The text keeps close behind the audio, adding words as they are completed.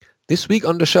This week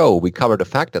on the show, we cover the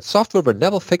fact that software will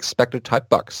never fix Spectre-type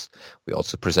bugs. We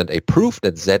also present a proof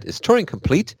that Z is Turing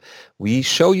complete. We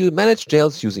show you managed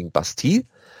jails using Bastille.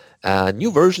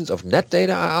 New versions of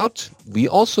NetData are out. We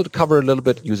also cover a little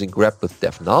bit using grep with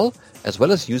DevNull, as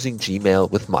well as using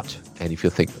Gmail with Mutt. And if you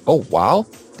think, oh wow,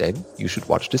 then you should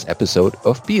watch this episode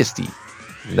of BSD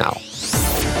now.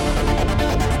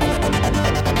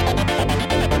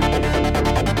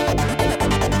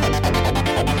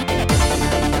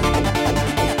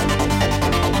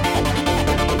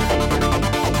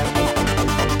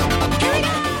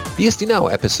 BSD Now,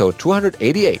 episode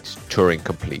 288, Turing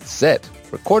Complete Z,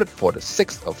 recorded for the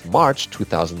 6th of March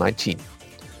 2019.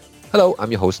 Hello,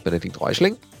 I'm your host, Benedikt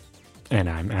Reuschling. And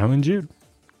I'm Alan Jude.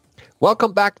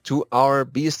 Welcome back to our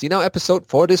BSD Now episode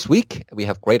for this week. We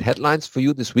have great headlines for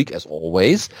you this week, as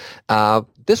always.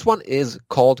 This one is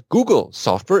called Google.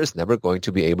 Software is never going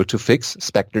to be able to fix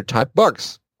Spectre-type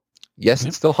bugs. Yes,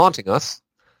 It's still haunting us.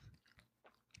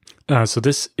 So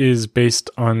this is based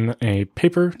on a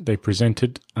paper they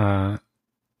presented, I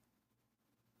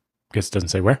guess it doesn't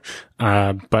say where,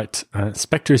 but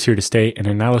Spectre is here to stay, an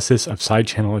analysis of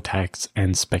side-channel attacks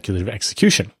and speculative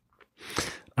execution.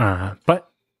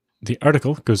 But the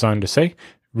article goes on to say,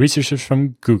 researchers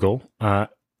from Google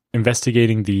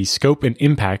investigating the scope and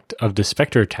impact of the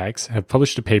Spectre attacks have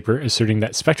published a paper asserting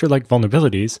that Spectre-like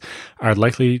vulnerabilities are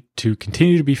likely to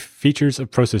continue to be features of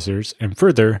processors, and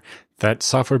further, that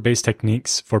software-based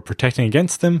techniques for protecting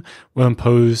against them will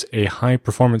impose a high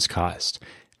performance cost.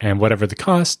 And whatever the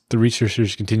cost, the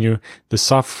researchers continue, the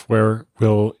software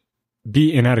will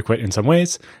be inadequate in some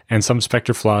ways, and some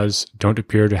Spectre flaws don't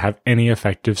appear to have any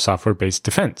effective software-based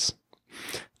defense.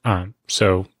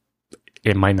 So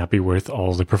it might not be worth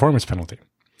all the performance penalty.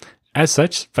 As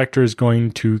such, Spectre is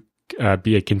going to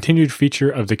be a continued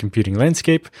feature of the computing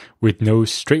landscape with no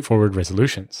straightforward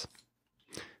resolutions.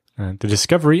 The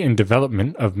discovery and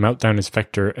development of Meltdown and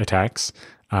Spectre attacks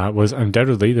was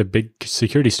undoubtedly the big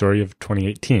security story of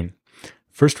 2018.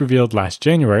 First revealed last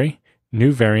January,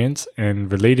 new variants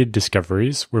and related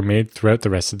discoveries were made throughout the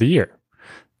rest of the year.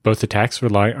 Both attacks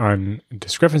rely on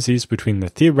discrepancies between the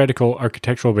theoretical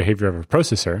architectural behavior of a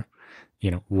processor,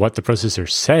 what the processor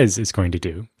says it's going to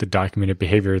do, the documented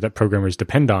behavior that programmers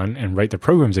depend on and write their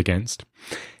programs against,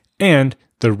 and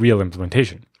the real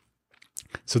implementation.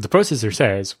 So the processor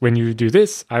says, when you do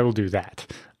this, I will do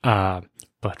that.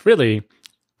 But really,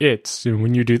 it's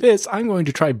when you do this, I'm going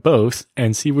to try both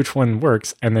and see which one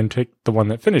works and then take the one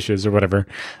that finishes or whatever.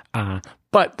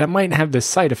 But that might have this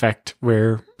side effect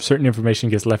where certain information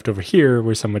gets left over here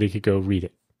where somebody could go read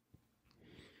it.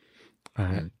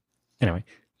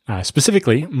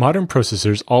 Specifically, modern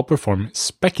processors all perform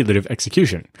speculative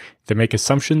execution. They make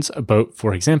assumptions about,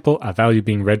 for example, a value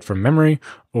being read from memory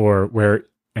or where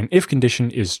an if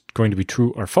condition is going to be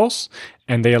true or false,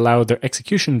 and they allow their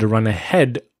execution to run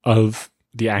ahead of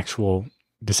the actual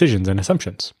decisions and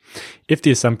assumptions. If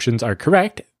the assumptions are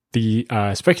correct, the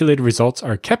speculated results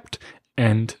are kept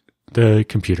and the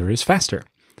computer is faster.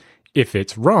 If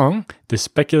it's wrong, the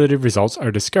speculative results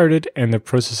are discarded and the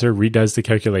processor redoes the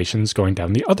calculations going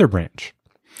down the other branch.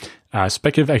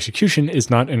 Speculative execution is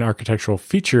not an architectural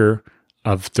feature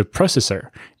of the processor.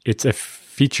 It's a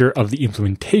feature of the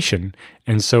implementation,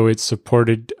 and so it's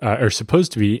supported or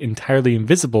supposed to be entirely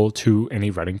invisible to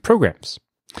any running programs.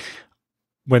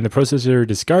 When the processor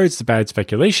discards the bad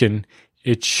speculation,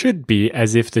 it should be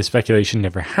as if the speculation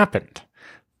never happened.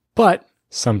 But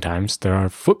sometimes there are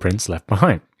footprints left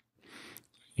behind.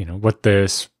 What the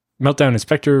Meltdown and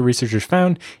Spectre researchers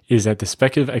found is that the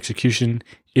speculative execution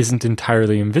isn't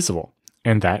entirely invisible,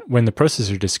 and that when the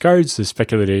processor discards the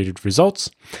speculated results,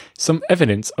 some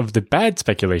evidence of the bad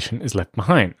speculation is left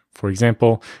behind. For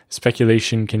example,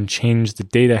 speculation can change the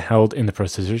data held in the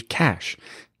processor's cache,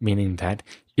 meaning that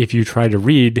if you try to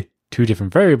read two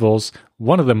different variables,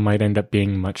 one of them might end up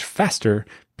being much faster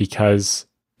because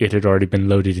it had already been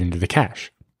loaded into the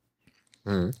cache.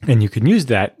 And you can use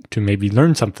that to maybe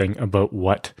learn something about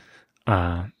what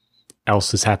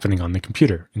else is happening on the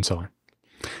computer and so on.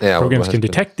 Yeah, programs can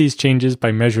detect these changes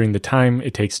by measuring the time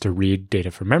it takes to read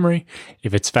data from memory.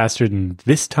 If it's faster than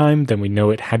this time, then we know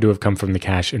it had to have come from the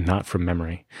cache and not from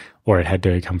memory, or it had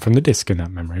to come from the disk and not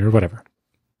memory, or whatever.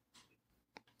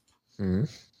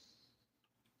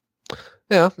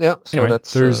 Yeah. So anyway,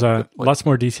 there's lots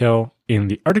more detail in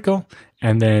the article,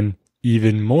 and then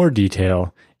even more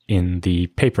detail in the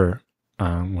paper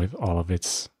with all of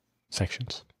its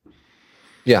sections.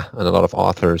 Yeah, and a lot of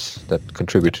authors that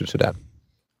contributed to that.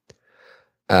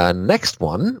 Next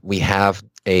one, we have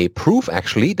a proof,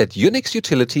 actually, that Unix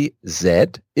utility Z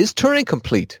is Turing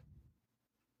complete.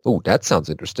 Oh, that sounds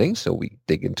interesting. So we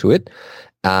dig into it.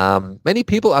 Many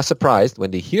people are surprised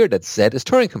when they hear that Z is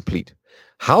Turing complete.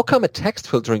 How come a text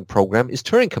filtering program is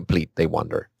Turing complete, they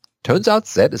wonder. Turns out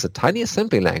Z is a tiny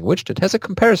assembly language that has a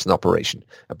comparison operation,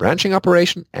 a branching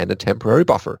operation, and a temporary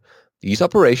buffer. These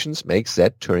operations make Z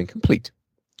Turing complete.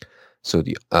 So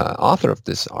the author of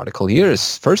this article here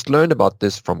is first learned about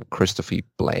this from Christopher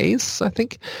Blaze, I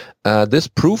think. This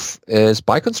proof is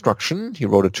by construction. He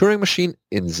wrote a Turing machine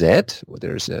in Z.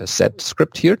 There's a Z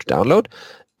script here to download.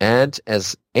 And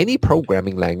as any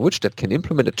programming language that can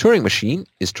implement a Turing machine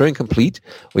is Turing complete,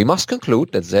 we must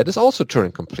conclude that Z is also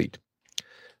Turing complete.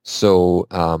 So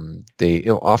they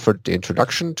offered the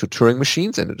introduction to Turing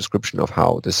machines and a description of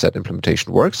how the Z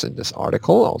implementation works in this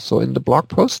article, also in the blog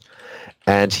post.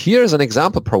 And here's an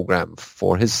example program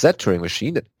for his Z Turing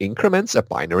machine that increments a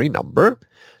binary number.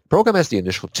 The program has the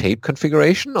initial tape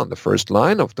configuration on the first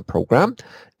line of the program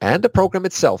and the program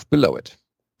itself below it.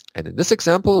 And in this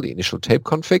example, the initial tape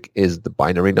config is the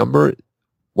binary number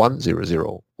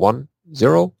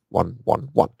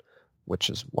 100101111, which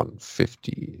is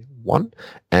 151,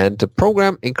 and the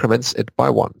program increments it by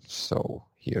 1. So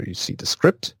here you see the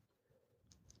script.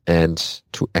 And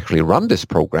to actually run this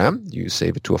program, you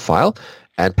save it to a file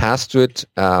and pass it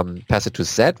to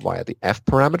Z via the F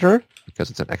parameter, because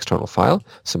it's an external file,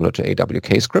 similar to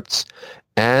AWK scripts,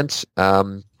 and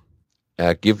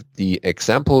give the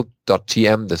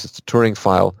example.tm, this is the Turing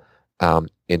file,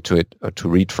 into it to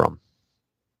read from.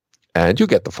 And you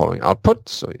get the following output.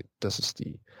 So this is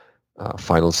the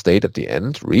final state at the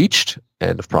end, reached,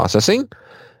 end of processing.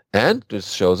 And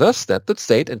this shows us that the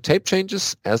state and tape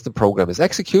changes as the program is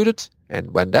executed.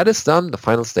 And when that is done, the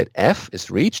final state F is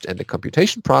reached and the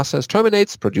computation process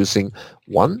terminates, producing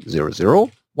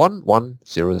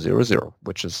 1001100,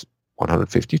 which is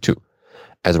 152.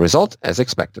 As a result, as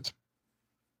expected.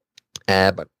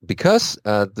 But because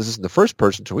this is the first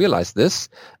person to realize this,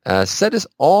 Z is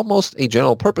almost a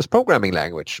general-purpose programming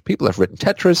language. People have written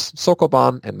Tetris,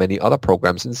 Sokoban, and many other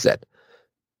programs in Z.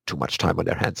 Too much time on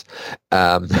their hands.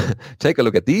 Take a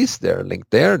look at these. They're linked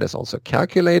there. There's also a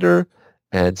calculator.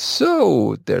 And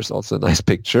so there's also a nice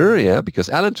picture, yeah, because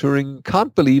Alan Turing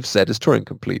can't believe Z is Turing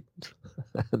complete.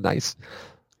 Nice.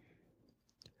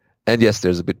 And yes,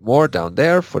 there's a bit more down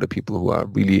there for the people who are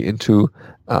really into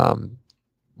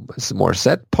some more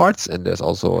Z parts, and there's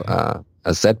also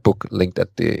a Z book linked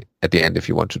at the end if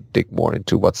you want to dig more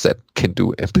into what Z can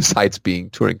do besides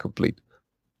being Turing complete.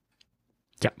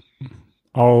 Yeah,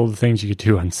 all the things you could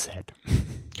do on Z.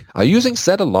 Are you using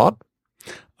Z a lot?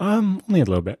 Only a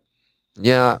little bit.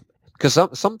 Yeah, because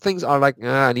some things are like,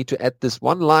 I need to add this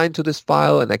one line to this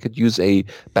file, and I could use a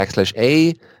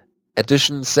 \a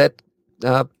addition Z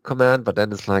command, but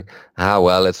then it's like,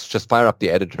 well, let's just fire up the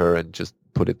editor and just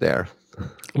put it there.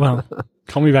 Well,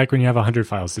 call me back when you have 100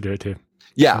 files to do it to.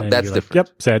 Yeah, that's different.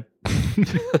 Yep, Z.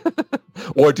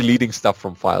 Or deleting stuff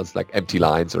from files like empty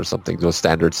lines or something, those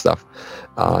standard stuff.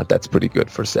 That's pretty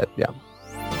good for Z, yeah.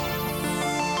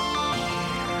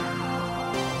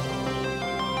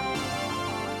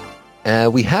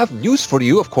 We have news for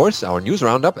you, of course, our news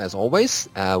roundup, as always,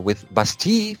 with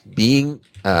Bastille being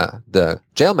the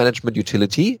jail management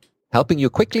utility, helping you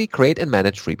quickly create and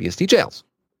manage FreeBSD jails.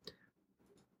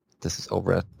 This is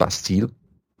over at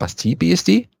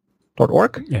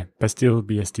BastilleBSD.org. Yeah,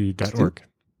 BastilleBSD.org.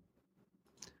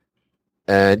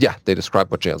 And yeah, they describe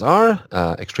what jails are,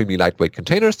 extremely lightweight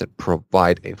containers that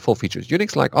provide a full-features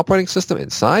Unix-like operating system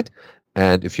inside.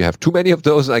 And if you have too many of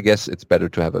those, I guess it's better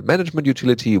to have a management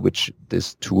utility, which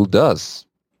this tool does.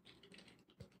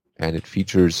 And it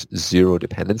features 0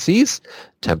 dependencies,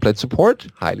 template support,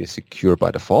 highly secure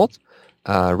by default,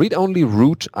 read-only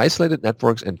root, isolated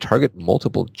networks, and target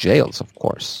multiple jails, of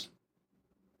course.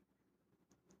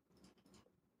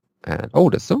 And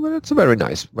that's a very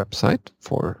nice website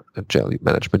for a jail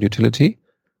management utility.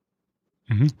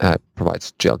 Mm-hmm.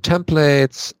 Provides jail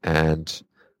templates and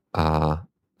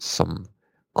some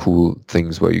cool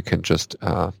things where you can just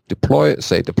deploy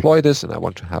this, and I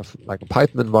want to have like a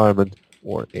Python environment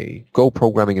or a Go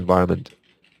programming environment,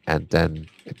 and then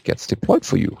it gets deployed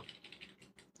for you.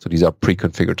 So these are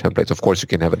pre-configured templates. Of course, you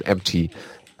can have an empty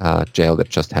jail that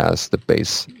just has the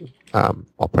base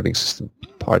operating system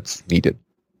parts needed.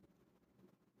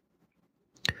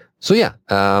 So yeah,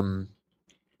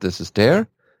 this is there.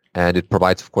 And it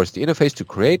provides, of course, the interface to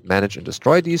create, manage, and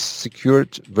destroy these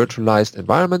secured virtualized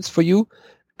environments for you.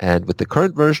 And with the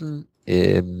current version,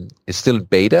 it's still in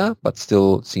beta, but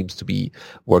still seems to be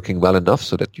working well enough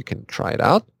so that you can try it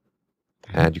out.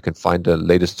 And you can find the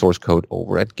latest source code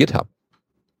over at GitHub.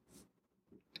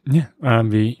 Yeah, it'd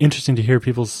be interesting to hear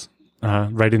people's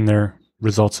write in their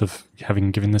results of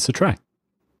having given this a try.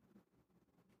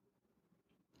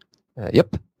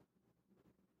 Yep.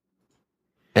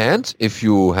 And if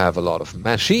you have a lot of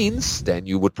machines, then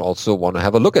you would also want to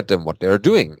have a look at them, what they're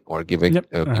doing, or give you an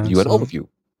overview.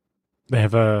 They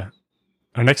have our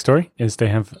next story is they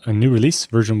have a new release,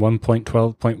 version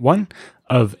 1.12.1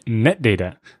 of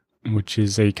NetData, which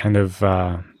is a kind of,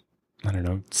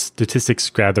 statistics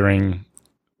gathering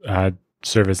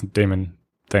service daemon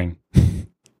thing.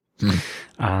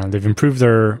 They've improved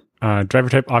their driver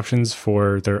type options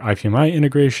for their IPMI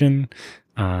integration,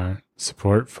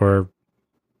 support for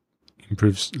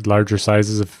improves larger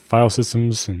sizes of file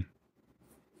systems, and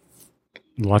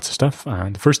lots of stuff.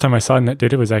 The first time I saw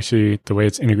NetData was actually the way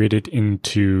it's integrated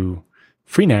into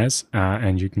FreeNAS,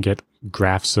 and you can get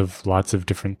graphs of lots of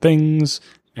different things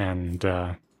and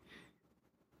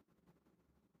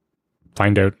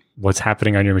find out what's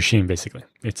happening on your machine, basically.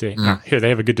 It's here, they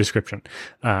have a good description.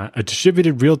 A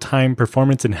distributed real-time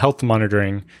performance and health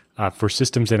monitoring for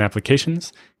systems and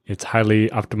applications. It's highly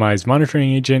optimized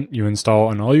monitoring agent you install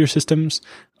on all your systems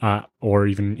or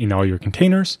even in all your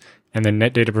containers. And then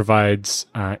NetData provides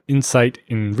insight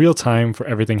in real time for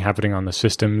everything happening on the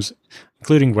systems,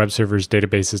 including web servers,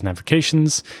 databases, and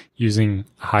applications using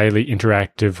highly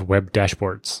interactive web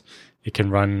dashboards. It can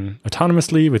run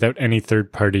autonomously without any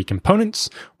third-party components,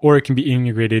 or it can be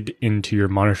integrated into your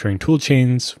monitoring tool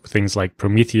chains, things like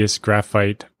Prometheus,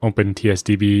 Graphite,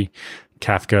 OpenTSDB,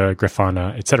 Kafka,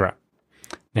 Grafana, etc.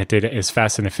 NetData is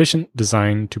fast and efficient,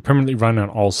 designed to permanently run on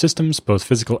all systems, both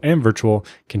physical and virtual,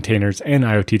 containers and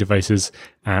IoT devices,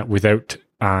 without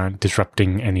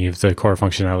disrupting any of the core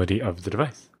functionality of the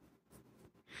device.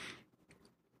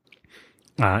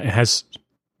 It has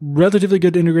relatively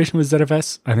good integration with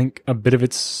ZFS. I think a bit of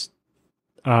it's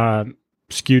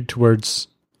skewed towards,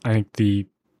 the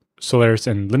Solaris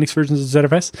and Linux versions of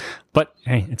ZFS, but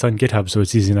hey, it's on GitHub, so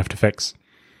it's easy enough to fix.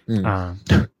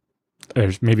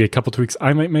 There's maybe a couple tweaks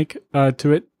I might make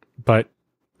to it, but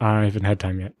I haven't had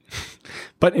time yet.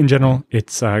 But in general,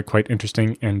 it's quite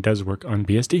interesting and does work on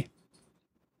BSD.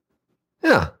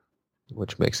 Yeah,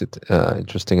 which makes it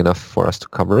interesting enough for us to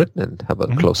cover it and have a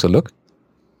closer look.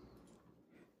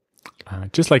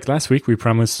 Just like last week, we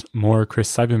promised more Chris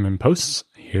Seiberman posts.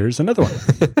 Here's another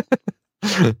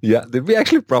one. Yeah, did we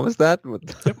actually promise that?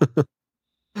 Yep.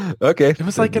 Okay. It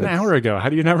was like an hour ago. How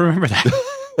do you not remember that?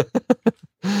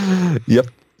 Yep.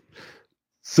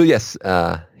 So yes,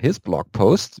 his blog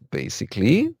post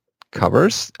basically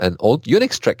covers an old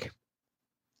Unix trick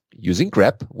using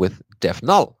grep with def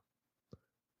null.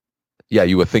 Yeah,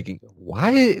 you were thinking,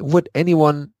 why would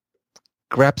anyone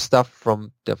grab stuff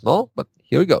from def null? But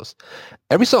here it goes.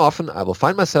 Every so often, I will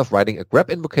find myself writing a grep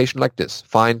invocation like this.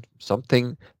 Find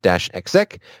something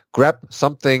 -exec, grep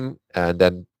something, and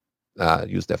then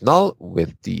use def null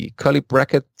with the curly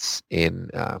brackets in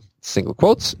single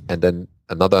quotes, and then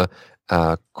another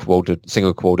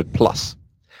single quoted plus.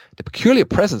 The peculiar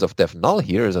presence of def null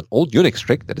here is an old Unix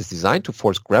trick that is designed to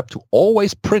force grep to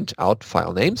always print out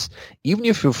file names, even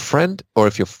if your friend or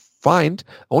if your find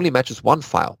only matches one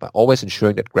file, by always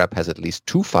ensuring that grep has at least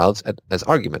two files as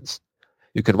arguments.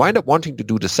 You can wind up wanting to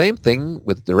do the same thing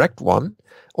with direct one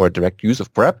or direct use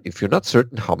of grep if you're not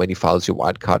certain how many files your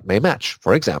wildcard may match.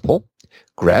 For example,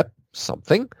 grep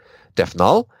something, def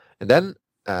null, and then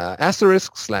 */* a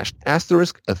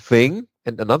thing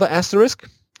and another asterisk.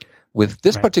 With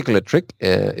this particular trick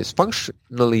is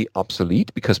functionally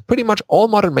obsolete because pretty much all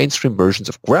modern mainstream versions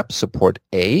of grep support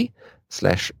a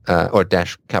or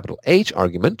 -H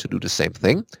argument to do the same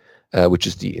thing, which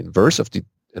is the inverse of the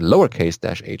lowercase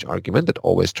 -h argument that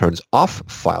always turns off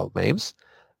file names.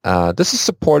 This is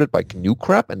supported by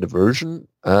GNU-grep and the version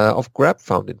of grep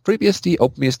found in FreeBSD,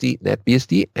 OpenBSD,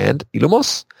 NetBSD, and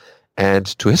Illumos. And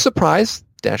to his surprise,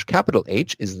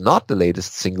 -H is not the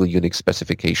latest single Unix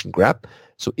specification grep.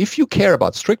 So if you care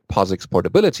about strict POSIX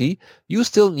portability, you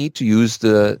still need to use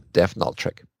the def null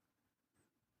trick.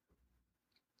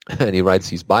 And he writes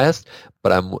he's biased,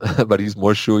 but he's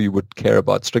more sure you would care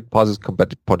about strict POSIX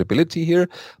compatibility here.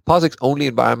 POSIX-only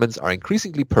environments are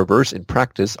increasingly perverse in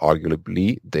practice.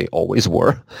 Arguably, they always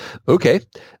were. Okay,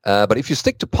 but if you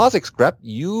stick to POSIX grep,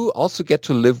 you also get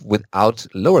to live without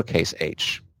lowercase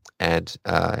h. And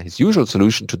his usual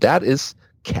solution to that is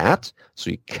cat.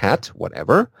 So you cat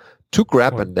whatever to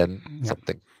grep and then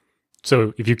something.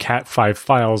 So if you cat 5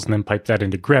 files and then pipe that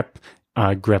into grep,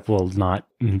 grep will not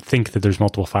think that there's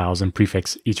multiple files and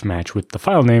prefix each match with the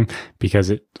file name because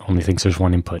it only thinks there's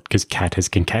one input because cat has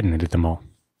concatenated them all.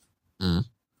 And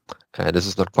this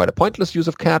is not quite a pointless use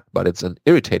of cat, but it's an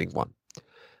irritating one.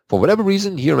 For whatever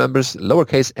reason, he remembers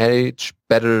lowercase h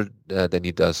better than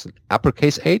he does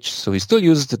uppercase h, so he still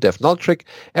uses the def null trick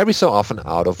every so often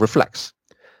out of reflex.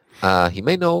 He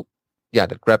may know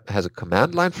that grep has a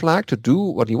command line flag to do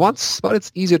what he wants, but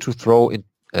it's easier to throw in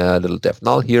a little def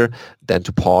null here than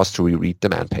to pause to reread the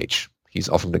man page. He's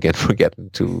often again forgetting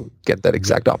to get that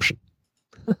exact option.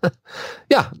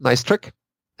 Yeah, nice trick.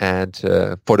 And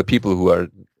for the people who are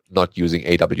not using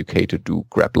AWK to do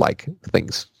grep-like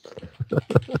things.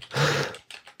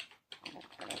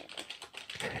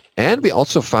 And we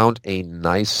also found a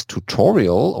nice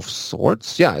tutorial of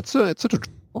sorts. Yeah, it's a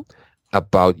tutorial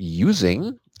about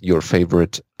using your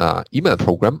favorite email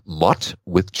program, Mutt,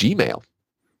 with Gmail.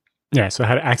 Yeah, so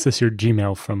how to access your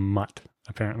Gmail from Mutt,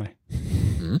 apparently.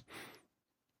 Mm-hmm.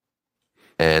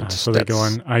 And so they go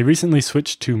on, I recently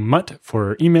switched to Mutt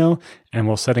for email, and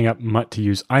while setting up Mutt to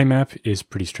use IMAP is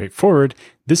pretty straightforward,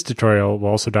 this tutorial will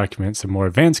also document some more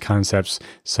advanced concepts,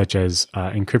 such as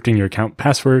encrypting your account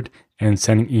password and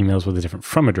sending emails with a different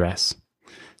from address.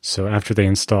 So after they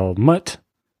install Mutt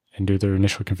and do their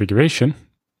initial configuration,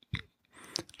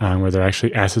 where they're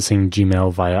actually accessing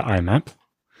Gmail via IMAP,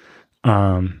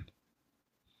 and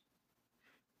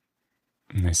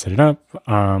they set it up,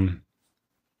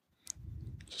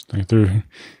 going through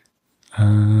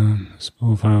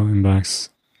spool file inbox.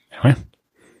 Anyway,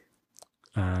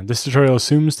 this tutorial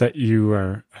assumes that you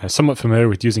are somewhat familiar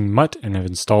with using Mutt and have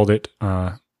installed it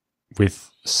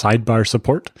with sidebar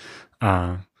support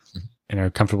and are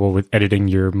comfortable with editing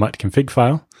your Mutt config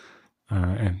file.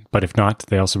 But if not,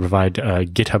 they also provide a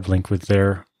GitHub link with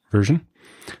their version.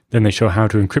 Then they show how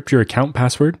to encrypt your account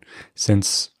password,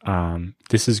 since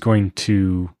this is going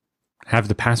to have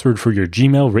the password for your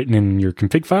Gmail written in your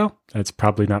config file. That's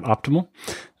probably not optimal.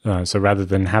 So rather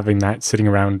than having that sitting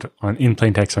around in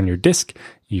plain text on your disk,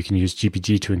 you can use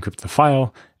GPG to encrypt the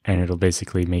file, and it'll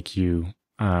basically make you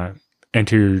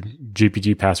enter your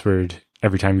GPG password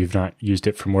every time you've not used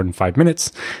it for more than 5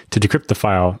 minutes to decrypt the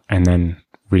file and then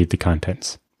read the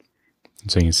contents.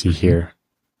 So you can see here,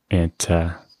 it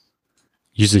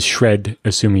uses shred,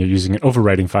 assuming you're using an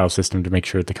overwriting file system to make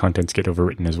sure the contents get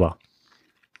overwritten as well.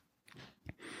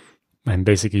 And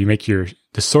basically, you make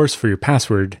the source for your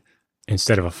password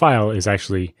instead of a file is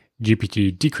actually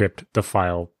GPG decrypt the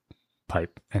file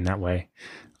pipe, and that way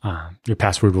your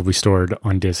password will be stored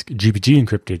on disk GPG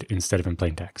encrypted instead of in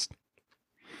plain text.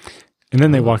 And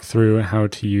then they walk through how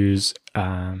to use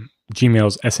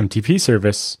Gmail's SMTP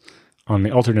service on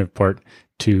the alternative port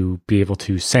to be able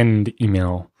to send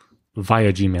email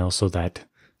via Gmail, so that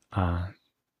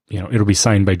it'll be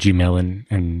signed by Gmail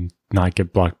and not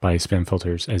get blocked by spam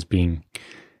filters as being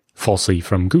falsely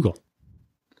from Google.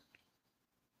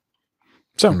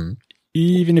 So,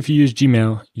 even if you use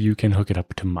Gmail, you can hook it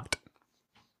up to Mutt.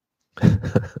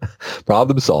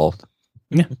 Problem solved.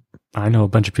 Yeah. I know a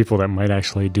bunch of people that might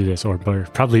actually do this, or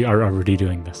probably are already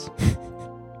doing this.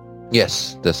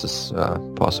 Yes, this is a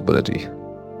possibility.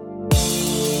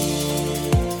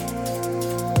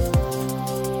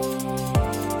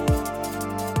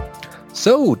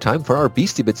 So, time for our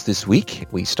Beastie Bits this week.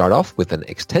 We start off with an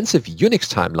extensive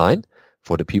Unix timeline.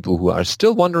 For the people who are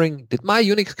still wondering, did my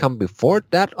Unix come before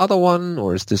that other one,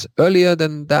 or is this earlier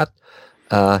than that?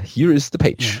 Here is the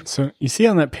page. Yeah, so you see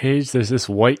on that page, there's this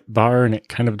white bar, and it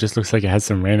kind of just looks like it has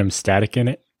some random static in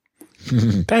it.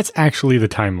 That's actually the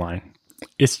timeline.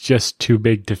 It's just too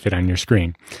big to fit on your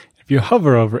screen. If you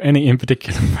hover over any in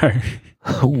particular part,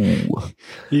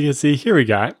 you can see here we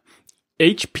got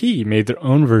HP made their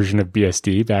own version of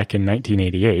BSD back in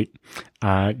 1988,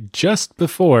 just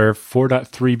before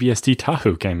 4.3 BSD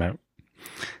Tahoe came out.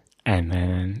 And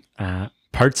then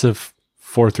parts of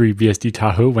 4.3 BSD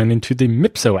Tahoe went into the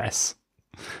MIPS OS.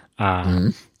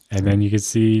 And then you can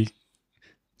see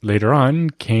later on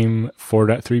came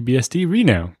 4.3 BSD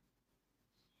Reno.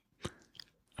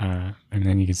 And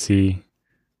then you can see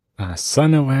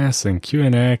Sun OS and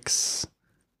QNX.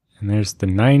 And there's the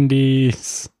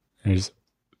 90s. There's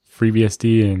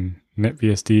FreeBSD and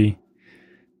NetBSD,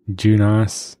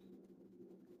 Junos,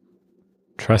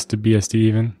 Trusted BSD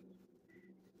even.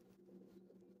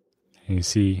 And you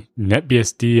see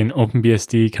NetBSD and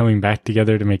OpenBSD coming back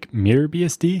together to make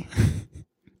MirrorBSD.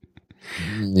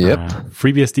 Yep.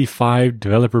 FreeBSD 5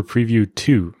 Developer Preview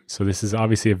 2. So this is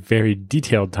obviously a very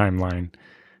detailed timeline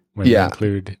when they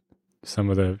include some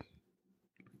of the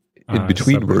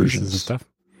in-between versions and stuff.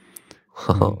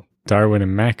 Darwin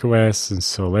and macOS and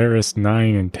Solaris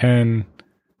 9 and 10.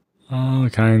 All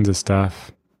kinds of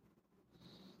stuff.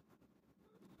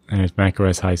 And there's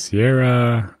macOS High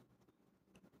Sierra.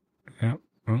 Yep.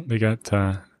 Well, they got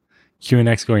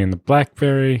QNX going in the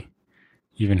BlackBerry.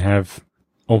 Even have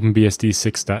OpenBSD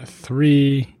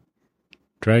 6.3.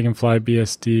 Dragonfly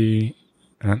BSD.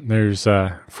 There's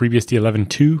FreeBSD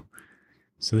 11.2.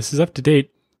 So this is up to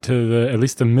date to at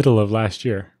least the middle of last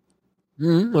year.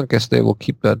 I guess they will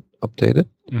keep that updated.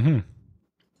 Mm-hmm.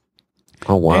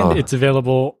 Oh, wow. And it's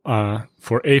available on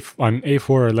A4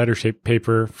 or letter-shaped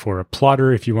paper for a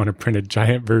plotter if you want to print a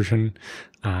giant version,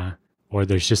 or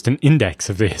there's just an index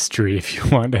of the history if you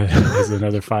want as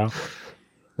another file.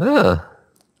 Ah.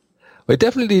 It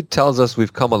definitely tells us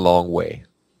we've come a long way.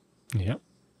 Yep.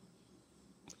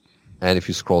 And if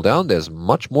you scroll down, there's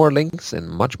much more links and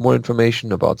much more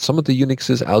information about some of the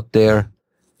Unixes out there.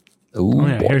 Ooh,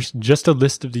 boy. Here's just a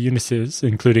list of the Unixes,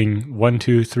 including 1,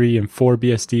 2, 3, and 4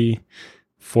 BSD,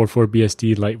 4.4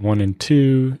 BSD, Lite 1 and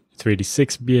 2,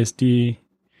 386 BSD,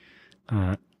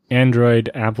 Android,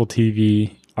 Apple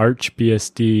TV, Arch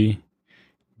BSD,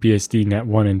 BSD Net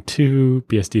 1 and 2,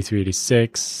 BSD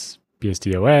 386,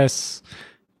 BSD OS,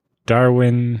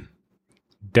 Darwin,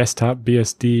 Desktop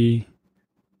BSD,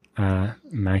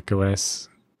 Mac OS,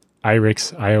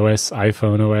 iRix, iOS,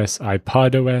 iPhone OS,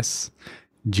 iPod OS,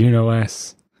 June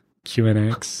OS,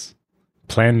 QNX,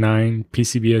 Plan 9,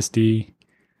 PCBSD,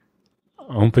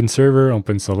 OpenServer,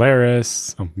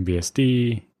 OpenSolaris,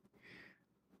 OpenBSD,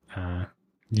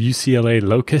 UCLA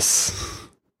Locus,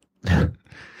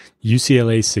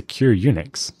 UCLA Secure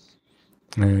Unix,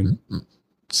 and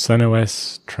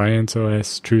SunOS,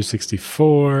 TrianceOS,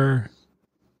 True64,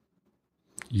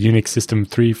 Unix System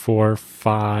 3, 4,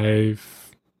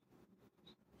 5,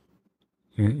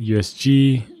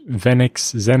 USG,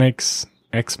 Venix, Xenix,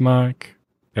 Xmach,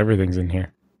 everything's in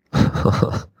here.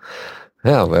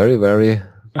 Yeah, very, very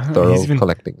thorough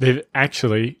collecting. They've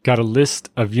actually got a list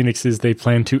of Unixes they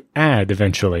plan to add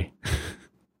eventually,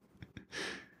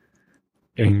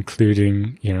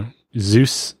 including,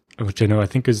 Zeus, which I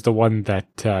think is the one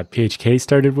that PHK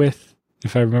started with,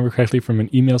 if I remember correctly from an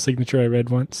email signature I read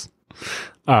once.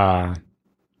 Lots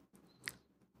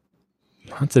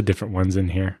of different ones in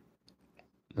here.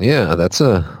 Yeah, that's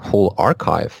a whole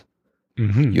archive.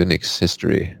 Unix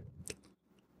history.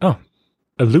 Oh,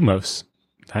 Illumos.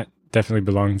 That definitely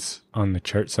belongs on the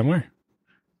chart somewhere.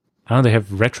 Oh, they have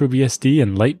RetroBSD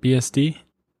and LightBSD.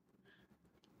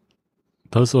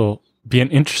 Those will be an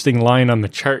interesting line on the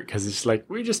chart because it's like,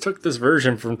 we just took this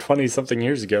version from 20-something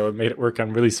years ago and made it work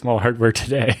on really small hardware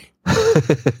today.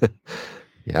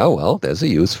 Yeah, well, there's a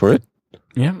use for it.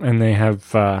 Yeah, and they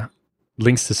have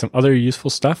links to some other useful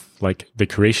stuff, like the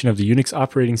creation of the Unix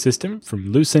operating system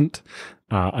from Lucent,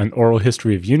 an oral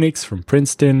history of Unix from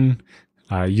Princeton,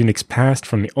 Unix Past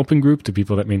from the Open Group to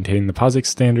people that maintain the POSIX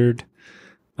standard,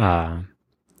 or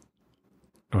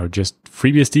just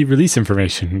FreeBSD release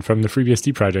information from the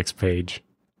FreeBSD projects page.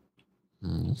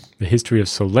 The history of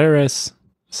Solaris,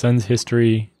 Sun's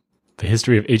history, the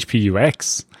history of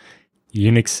HPUX,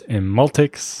 Unix and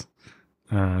Multics,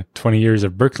 20 years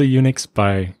of Berkeley Unix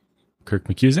by Kirk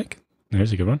McKusick.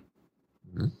 There's a good one.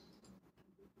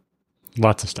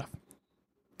 Lots of stuff.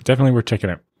 Definitely worth checking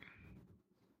out.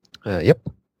 Yep.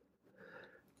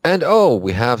 And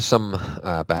we have some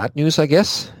bad news, I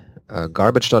guess.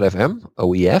 Garbage.fm,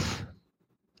 OEF.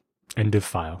 End of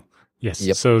file. Yes.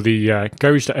 Yep. So the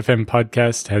Garbage.fm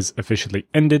podcast has officially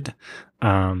ended.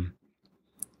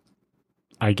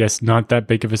 I guess not that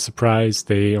big of a surprise.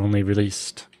 They only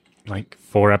released like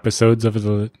 4 episodes over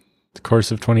the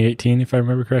course of 2018, if I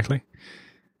remember correctly.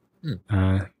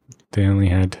 They only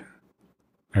had,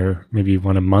 or maybe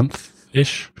one a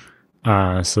month-ish.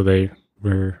 So they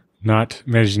were not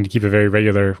managing to keep a very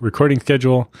regular recording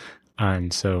schedule.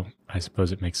 And so I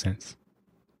suppose it makes sense.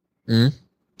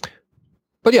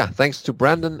 But yeah, thanks to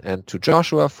Brandon and to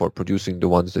Joshua for producing the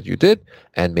ones that you did.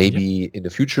 And maybe in the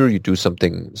future you do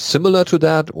something similar to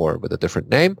that or with a different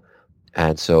name.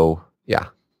 And so, yeah,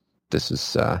 this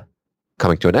is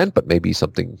coming to an end, but maybe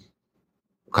something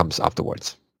comes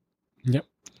afterwards. Yep.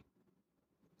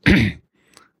 I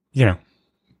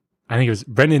think it was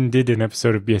Brendan did an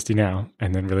episode of BSD Now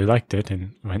and then really liked it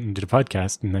and went and did a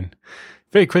podcast. And then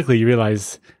very quickly you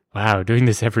realize, wow, doing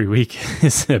this every week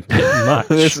is a bit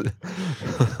much.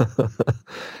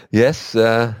 Yes,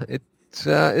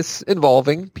 it's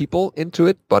involving people into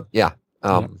it, but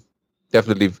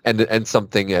definitely end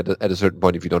something at a certain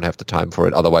point if you don't have the time for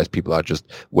it. Otherwise, people are just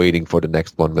waiting for the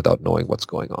next one without knowing what's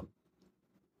going on.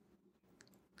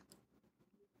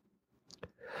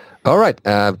 All right,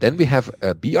 then we have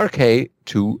BRK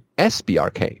to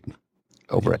SBRK.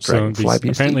 Over at Dragonfly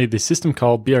BSD. Apparently the system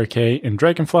call BRK in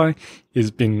Dragonfly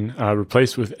has been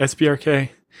replaced with SBRK.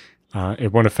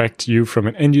 It won't affect you from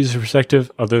an end user perspective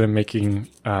other than making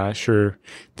sure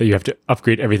that you have to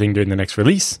upgrade everything during the next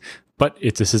release. But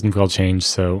it's a system call change,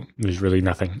 so there's really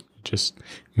nothing. It just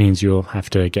means you'll have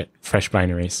to get fresh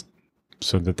binaries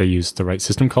so that they use the right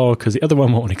system call because the other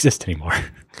one won't exist anymore.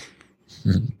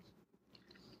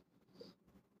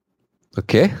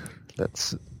 Okay.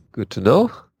 That's good to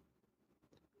know.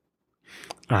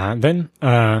 Then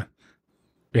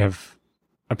we have,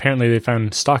 apparently they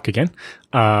found stock again.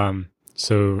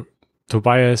 So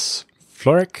Tobias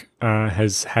Florek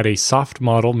has had a soft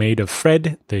model made of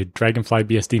Fred, the Dragonfly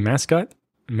BSD mascot,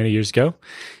 many years ago.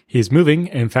 He is moving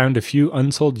and found a few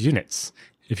unsold units.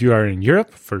 If you are in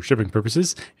Europe for shipping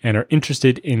purposes and are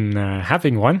interested in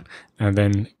having one,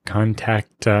 then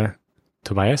contact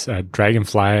Tobias at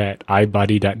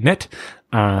dragonfly@ibody.net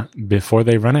before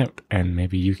they run out, and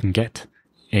maybe you can get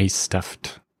a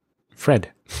stuffed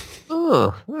Fred.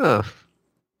 Oh,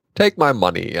 take my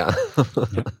money, yeah.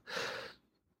 Yep.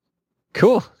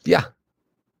 Cool, yeah.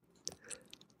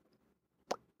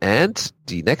 And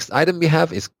the next item we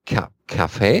have is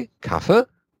Café.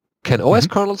 Can OS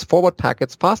kernels forward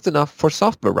packets fast enough for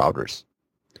software routers?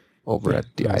 Over at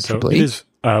the IEEE. So it is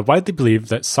widely believed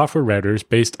that software routers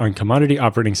based on commodity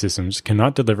operating systems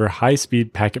cannot deliver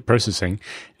high-speed packet processing,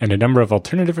 and a number of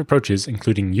alternative approaches,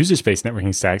 including user-space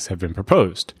networking stacks, have been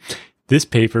proposed. This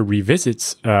paper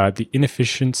revisits the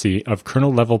inefficiency of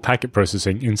kernel-level packet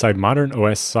processing inside modern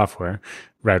OS software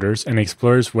routers and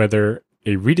explores whether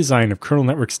a redesign of kernel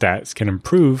network stacks can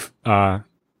improve the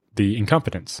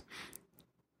incompetence.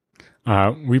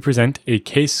 We present a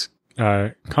case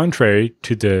contrary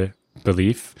to the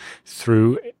belief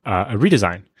through a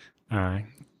redesign.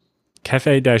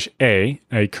 Café-A,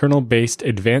 a kernel-based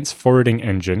advanced forwarding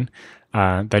engine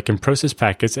that can process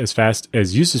packets as fast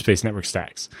as user-space network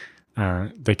stacks.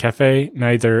 The Café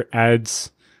neither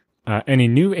adds any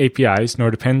new APIs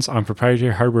nor depends on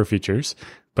proprietary hardware features,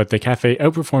 but the Café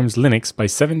outperforms Linux by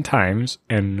 7 times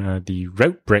and the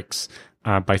route bricks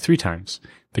by 3 times.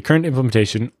 The current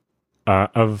implementation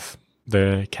of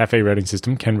the Café routing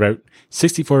system can route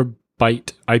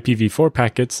 64-byte IPv4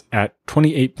 packets at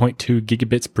 28.2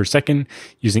 gigabits per second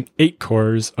using 8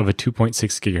 cores of a 2.6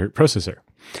 gigahertz processor.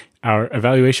 Our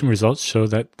evaluation results show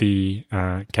that the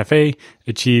Café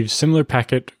achieves similar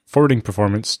packet forwarding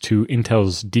performance to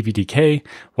Intel's DPDK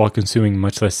while consuming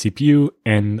much less CPU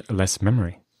and less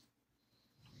memory.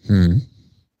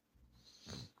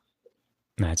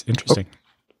 That's interesting.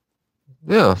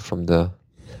 Yeah,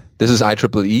 this is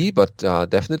IEEE, but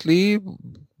definitely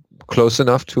close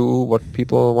enough to what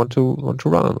people want to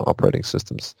run on operating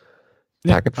systems.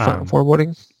 Packet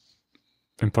forwarding.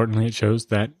 Importantly, it shows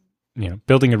that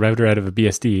building a router out of a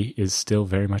BSD is still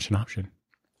very much an option.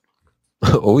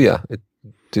 Oh yeah, it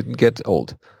didn't get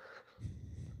old.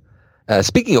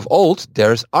 Speaking of old,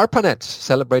 there's ARPANET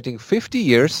celebrating 50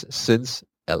 years since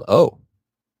LO.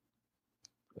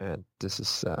 And this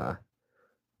is a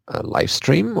live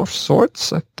stream of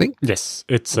sorts, I think. Yes,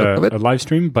 it's a live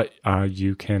stream, but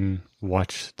you can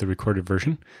watch the recorded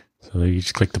version. So you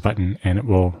just click the button and it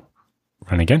will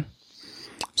run again.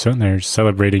 So they're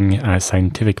celebrating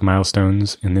scientific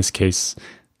milestones, in this case,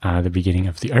 the beginning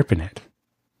of the ARPANET.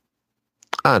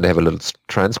 And they have a little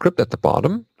transcript at the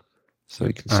bottom, so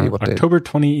you can see what October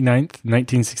 29th,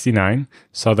 1969,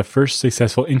 saw the first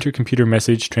successful intercomputer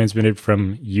message transmitted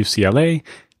from UCLA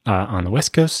on the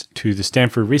West Coast to the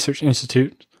Stanford Research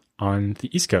Institute on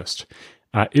the East Coast.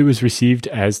 It was received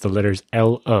as the letters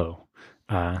LO.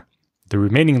 The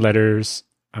remaining letters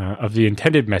of the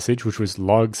intended message, which was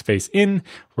log space in,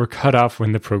 were cut off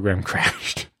when the program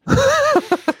crashed.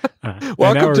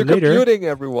 Welcome to computing,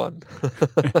 everyone.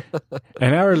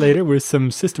 An hour later, with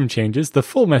some system changes, the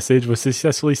full message was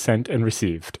successfully sent and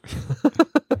received.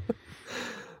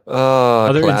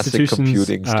 Other classic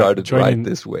computing started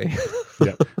this way.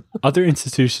 Other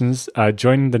institutions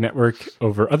joined the network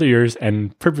over other years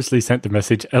and purposely sent the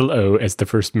message LO as the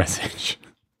first message.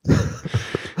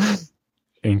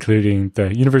 Including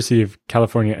the University of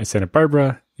California at Santa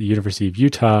Barbara, the University of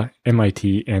Utah,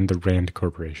 MIT, and the RAND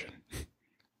Corporation.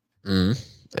 And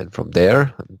from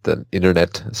there, the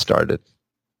internet started.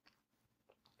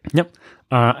 Yep.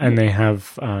 And they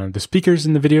have the speakers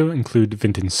in the video include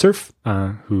Vinton Cerf,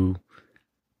 who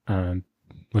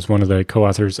was one of the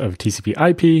co-authors of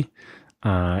TCP/IP,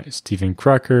 Stephen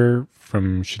Crocker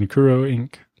from Shinkuro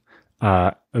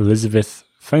Inc., Elizabeth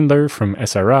Fendler from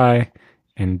SRI,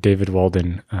 and David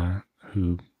Walden,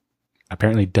 who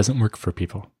apparently doesn't work for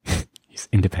people. He's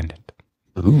independent.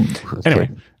 Ooh, okay. Anyway,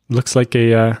 looks like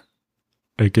a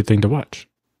good thing to watch.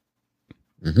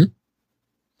 Mm-hmm.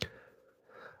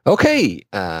 Okay,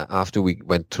 after we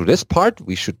went through this part,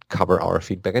 we should cover our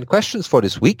feedback and questions for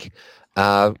this week.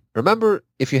 Remember,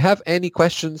 if you have any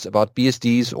questions about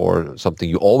BSDs or something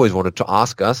you always wanted to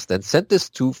ask us, then send this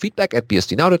to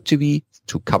feedback@bsdnow.tv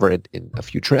to cover it in a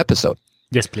future episode.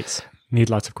 Yes, please. Need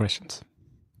lots of questions.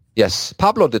 Yes,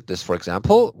 Pablo did this, for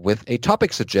example, with a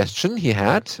topic suggestion he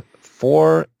had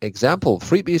For example,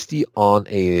 FreeBSD on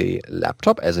a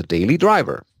laptop as a daily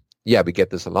driver. Yeah, we get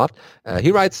this a lot.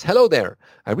 He writes, hello there.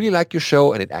 I really like your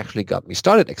show, and it actually got me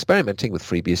started experimenting with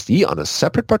FreeBSD on a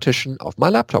separate partition of my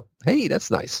laptop. Hey, that's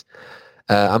nice.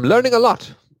 I'm learning a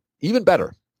lot. Even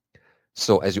better.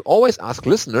 So as you always ask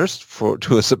listeners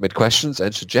to submit questions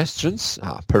and suggestions,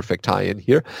 perfect tie-in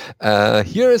here.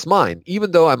 Here is mine.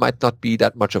 Even though I might not be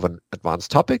that much of an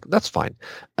advanced topic, that's fine,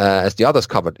 as the others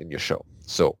covered in your show.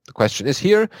 So the question is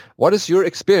here, what is your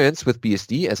experience with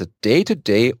BSD as a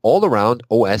day-to-day, all-around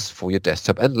OS for your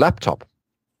desktop and laptop?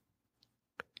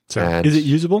 So is it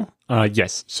usable?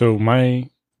 Yes. So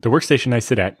the workstation I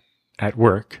sit at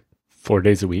work 4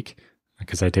 days a week,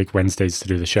 because I take Wednesdays to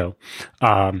do the show,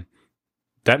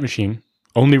 that machine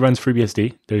only runs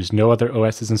FreeBSD. There's no other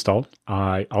OSs installed.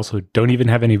 I also don't even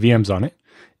have any VMs on it.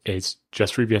 It's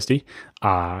just FreeBSD.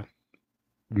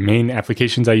 Main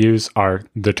applications I use are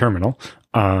the terminal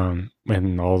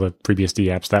and all the FreeBSD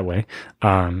apps that way.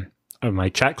 My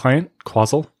chat client,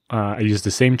 Quazzle, I use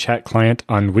the same chat client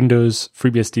on Windows,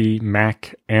 FreeBSD,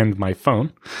 Mac, and my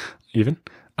phone even.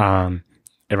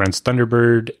 It runs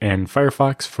Thunderbird and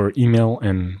Firefox for email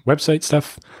and website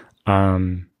stuff.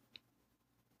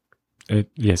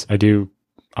 Yes, I do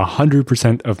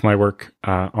 100% of my work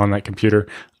on that computer,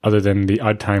 other than the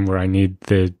odd time where I need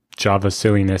the Java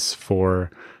silliness for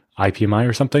IPMI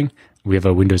or something. We have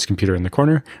a Windows computer in the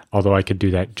corner, although I could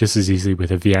do that just as easily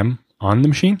with a VM on the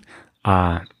machine.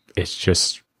 It's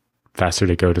just faster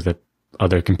to go to the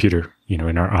other computer,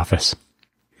 in our office.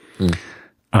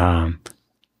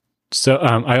 So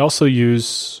I also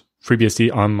use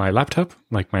FreeBSD on my laptop,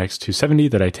 like my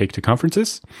X270 that I take to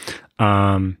conferences.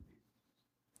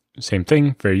 Same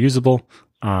thing, very usable.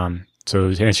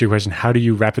 So to answer your question, how do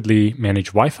you rapidly manage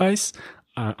Wi-Fi's?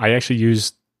 I actually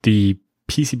use the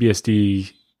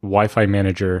PCBSD Wi-Fi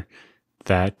manager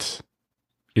that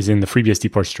is in the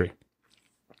FreeBSD ports tree.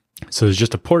 So there's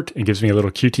just a port. It gives me a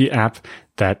little Qt app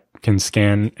that can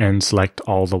scan and select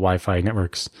all the Wi-Fi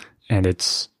networks. And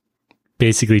it's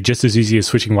basically just as easy as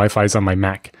switching Wi-Fi's on my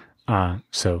Mac.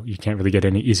 So you can't really get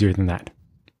any easier than that.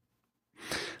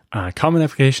 Common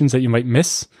applications that you might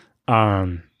miss.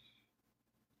 I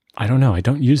don't know. I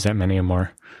don't use that many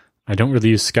anymore. I don't really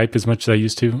use Skype as much as I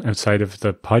used to outside of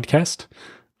the podcast.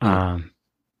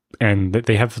 And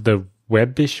they have the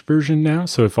web-ish version now.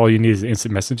 So if all you need is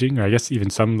instant messaging, or I guess even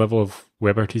some level of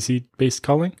WebRTC-based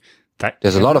calling,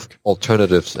 there's a lot of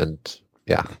alternatives, and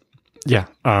yeah. Yeah.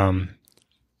 I'm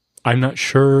not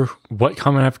sure what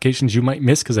common applications you might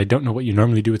miss because I don't know what you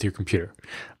normally do with your computer.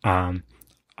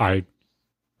 I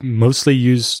mostly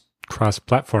use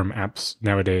cross-platform apps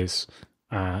nowadays.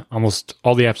 Almost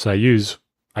all the apps I use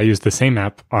the same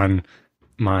app on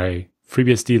my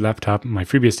FreeBSD laptop, my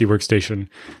FreeBSD workstation,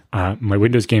 my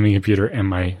Windows gaming computer, and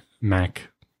my Mac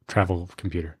travel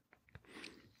computer.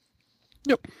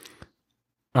 Yep.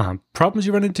 Problems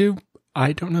you run into?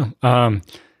 I don't know.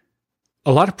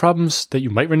 A lot of problems that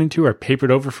you might run into are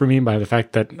papered over for me by the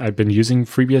fact that I've been using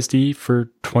FreeBSD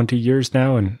for 20 years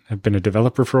now and I've been a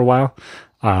developer for a while.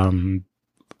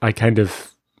 I kind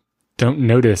of don't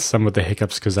notice some of the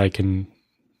hiccups because I can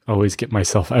always get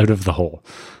myself out of the hole.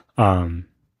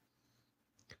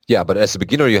 Yeah, but as a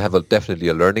beginner, you have definitely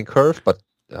a learning curve, but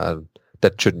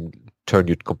that shouldn't turn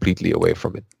you completely away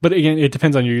from it. But again, it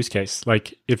depends on your use case.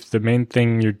 Like if the main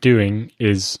thing you're doing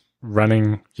is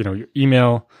running, your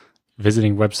email,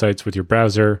 visiting websites with your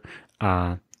browser,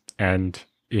 and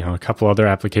a couple other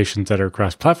applications that are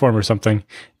cross-platform or something,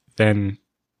 then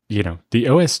the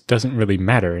OS doesn't really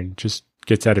matter and just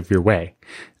gets out of your way.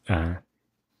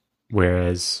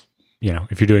 Whereas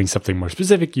if you're doing something more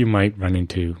specific, you might run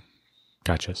into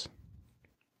gotchas.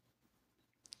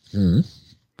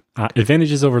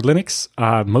 Advantages over Linux.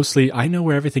 Mostly, I know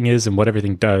where everything is and what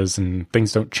everything does, and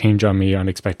things don't change on me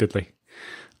unexpectedly.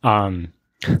 I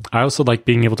also like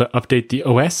being able to update the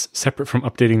OS separate from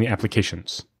updating the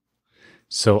applications.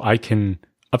 So I can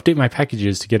update my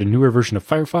packages to get a newer version of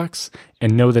Firefox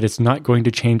and know that it's not going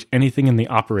to change anything in the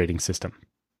operating system.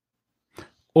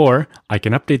 Or I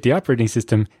can update the operating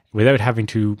system without having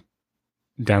to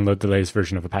download the latest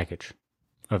version of a package.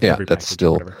 That's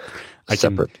still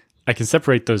separate. I can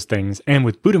separate those things, and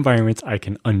with boot environments, I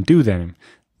can undo them.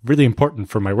 Really important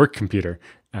for my work computer.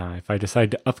 If I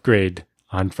decide to upgrade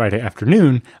on Friday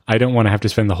afternoon, I don't want to have to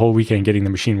spend the whole weekend getting the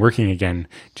machine working again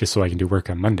just so I can do work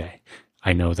on Monday.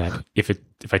 I know that if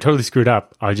I totally screwed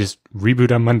up, I'll just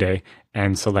reboot on Monday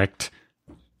and select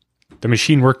the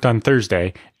machine worked on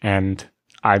Thursday, and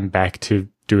I'm back to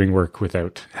doing work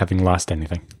without having lost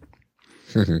anything.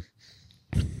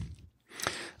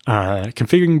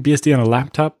 Configuring BSD on a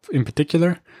laptop in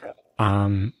particular,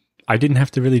 I I didn't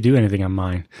have to really do anything on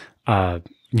mine. I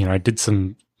did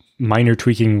some minor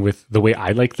tweaking with the way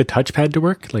I like the touchpad to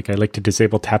work. Like I like to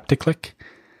disable tap to click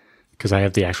because I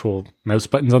have the actual mouse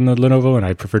buttons on the Lenovo and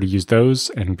I prefer to use those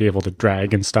and be able to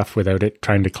drag and stuff without it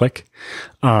trying to click.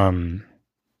 There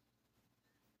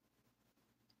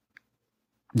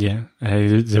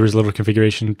was a little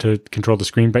configuration to control the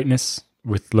screen brightness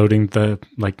with loading the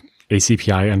like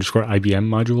ACPI_IBM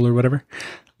module or whatever,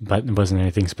 but it wasn't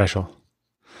anything special.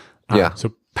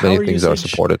 So power many things usage, are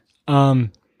supported. The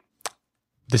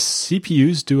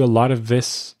CPUs do a lot of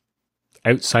this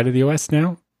outside of the OS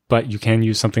now, but you can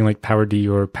use something like PowerD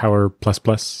or Power++,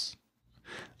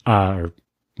 or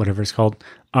whatever it's called.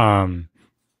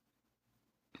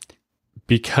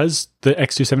 Because the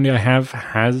X270 I have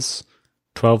has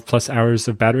 12 plus hours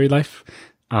of battery life,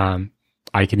 I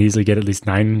can easily get at least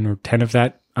 9 or 10 of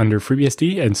that under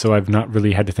FreeBSD, and so I've not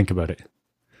really had to think about it.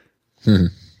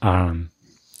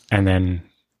 And then,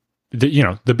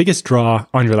 the biggest draw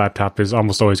on your laptop is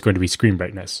almost always going to be screen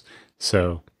brightness.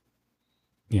 So,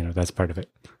 that's part of it.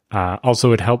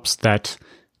 Also, it helps that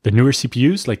the newer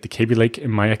CPUs, like the Kaby Lake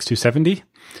in my X270,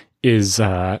 is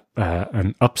an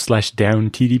up/down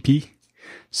TDP.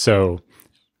 So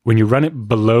when you run it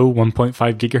below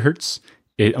 1.5 gigahertz,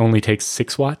 it only takes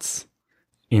 6 watts.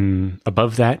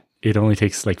 Above that, it only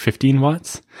takes like 15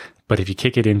 watts. But if you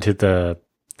kick it into the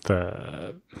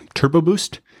turbo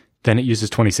boost, then it uses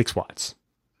 26 watts.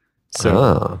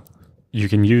 So you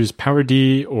can use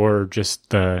PowerD or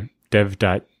just the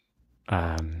dev.freak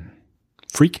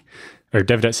or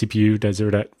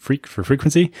dev.cpu.0.freak for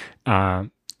frequency to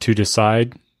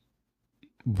decide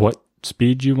what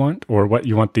speed you want or what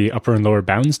you want the upper and lower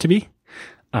bounds to be.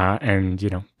 And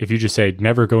if you just say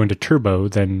never go into turbo,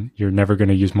 then you're never going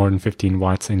to use more than 15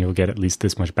 watts and you'll get at least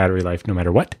this much battery life no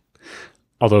matter what.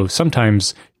 Although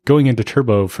sometimes going into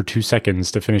turbo for 2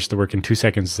 seconds to finish the work in 2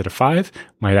 seconds instead of 5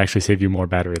 might actually save you more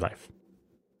battery life.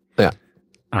 Yeah.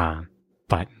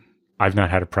 But I've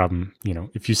not had a problem.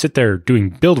 If you sit there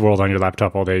doing Build World on your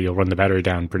laptop all day, you'll run the battery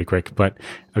down pretty quick. But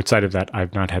outside of that,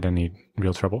 I've not had any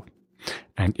real trouble.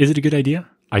 And is it a good idea?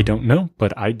 I don't know,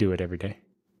 but I do it every day.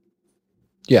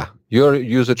 Yeah, your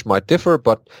usage might differ,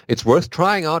 but it's worth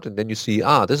trying out. And then you see,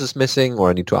 this is missing, or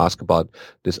I need to ask about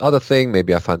this other thing.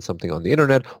 Maybe I find something on the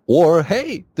internet, or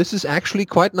hey, this is actually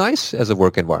quite nice as a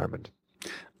work environment.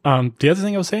 The other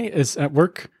thing I'll say is at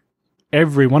work,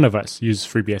 every one of us uses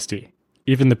FreeBSD,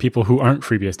 even the people who aren't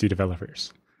FreeBSD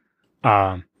developers.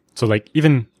 So like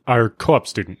even our co-op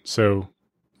student, so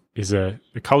is a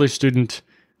college student,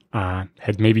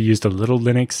 had maybe used a little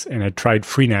Linux and had tried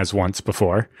FreeNAS once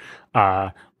before.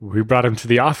 We brought him to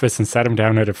the office and sat him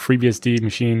down at a FreeBSD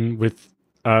machine with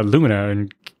Lumina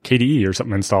and KDE or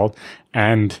something installed,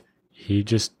 and he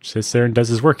just sits there and does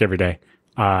his work every day.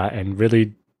 And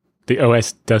really, the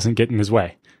OS doesn't get in his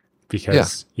way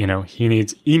because he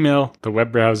needs email, the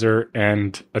web browser,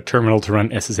 and a terminal to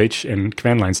run SSH and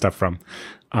command line stuff from,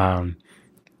 and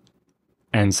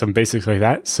some basics like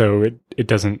that. So it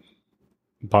doesn't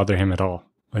bother him at all.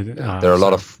 There are a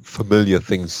lot of familiar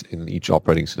things in each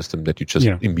operating system that you just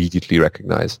immediately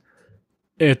recognize.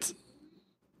 It's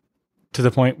to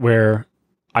the point where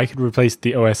I could replace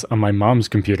the OS on my mom's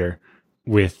computer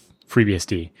with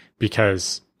FreeBSD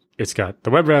because it's got the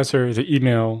web browser, the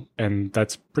email, and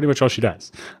that's pretty much all she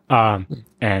does.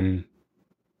 And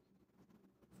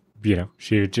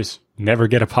she would just never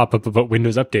get a pop-up about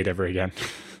Windows Update ever again.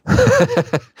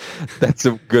 That's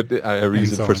a good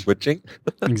reason for switching.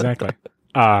 Exactly.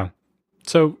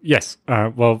 So yes,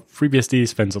 FreeBSD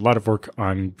spends a lot of work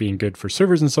on being good for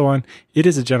servers and so on. It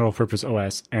is a general purpose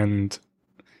OS. And,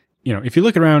 if you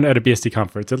look around at a BSD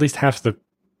conference, at least half the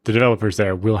developers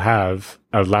there will have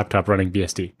a laptop running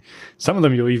BSD. Some of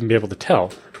them you'll even be able to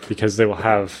tell because they will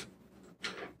have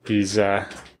these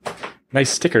nice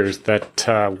stickers that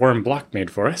Warren Block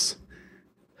made for us.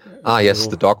 Yes,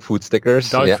 the dog food stickers.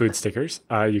 Dog food stickers.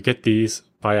 You get these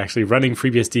by actually running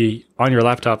FreeBSD on your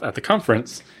laptop at the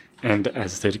conference, and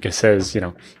as it says,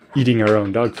 eating our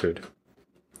own dog food.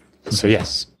 So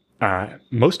yes,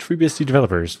 most FreeBSD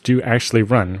developers do actually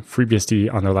run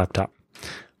FreeBSD on their laptop.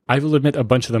 I will admit a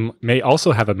bunch of them may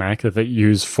also have a Mac that they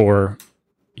use for,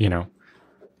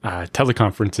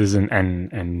 teleconferences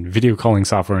and video calling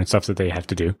software and stuff that they have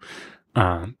to do.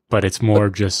 But it's more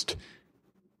just...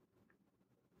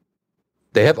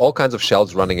 They have all kinds of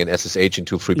shells running in SSH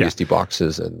into FreeBSD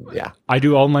boxes, and I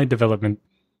do all my development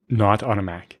not on a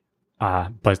Mac,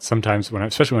 but sometimes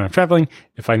especially when I'm traveling,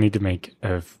 if I need to make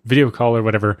a video call or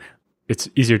whatever, it's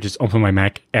easier to just open my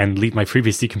Mac and leave my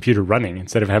FreeBSD computer running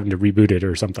instead of having to reboot it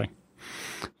or something,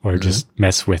 or just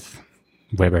mess with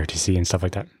WebRTC and stuff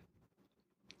like that.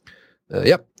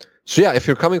 Yep. So yeah, if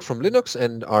you're coming from Linux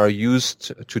and are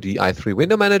used to the i3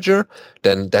 window manager,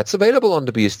 then that's available on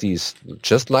the BSDs.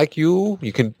 Just like you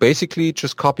can basically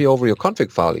just copy over your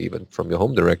config file even from your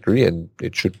home directory, and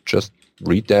it should just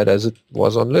read that as it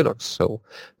was on Linux. So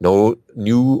no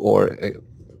new or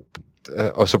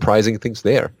surprising things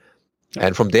there.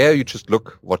 And from there, you just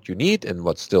look what you need and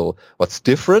what's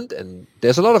different. And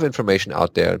there's a lot of information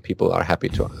out there, and people are happy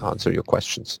to answer your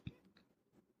questions.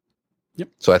 Yep.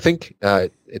 So I think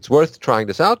it's worth trying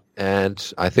this out,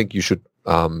 and I think you should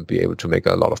be able to make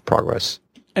a lot of progress.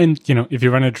 And, if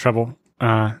you run into trouble,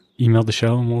 email the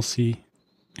show and we'll see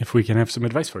if we can have some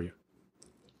advice for you.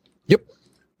 Yep.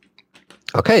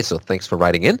 Okay, so thanks for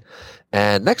writing in.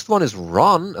 And next one is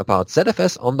Ron about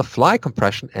ZFS on the fly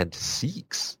compression and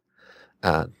Seeks.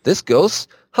 This goes,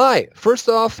 hi, first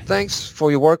off, thanks for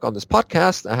your work on this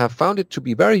podcast. I have found it to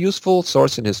be very useful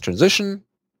source in his transition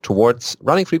towards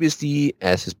running FreeBSD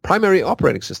as his primary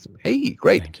operating system. Hey,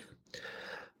 great. Thank you.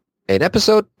 In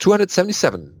episode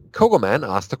 277, Kogoman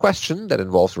asked a question that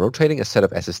involves rotating a set of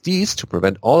SSDs to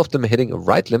prevent all of them hitting a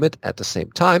write limit at the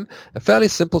same time. A fairly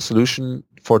simple solution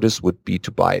for this would be to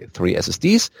buy 3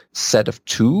 SSDs, set of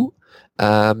 2,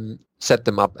 set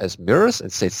them up as mirrors,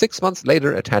 and say 6 months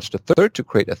later attach the third to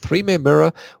create a 3-way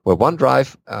mirror where one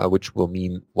drive, which will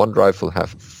mean one drive will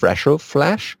have fresher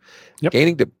flash,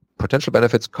 gaining the potential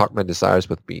benefits Cogman desires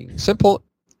with being simple,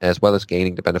 as well as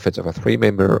gaining the benefits of a 3-way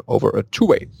mirror over a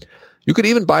 2-way. You could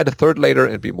even buy the third later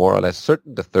and be more or less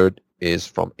certain the third is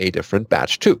from a different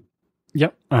batch too.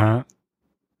 Yep.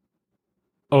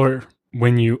 Or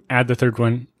when you add the third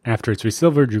one after it's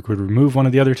resilvered, you could remove one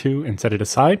of the other 2 and set it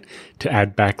aside to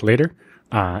add back later,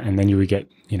 and then you would get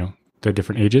the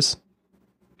different ages.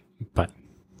 But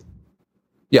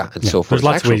so for there's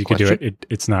lots of ways you could do it.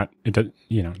 It's not.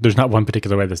 There's not one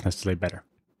particular way that's necessarily better.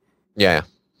 Yeah.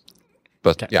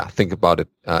 But think about it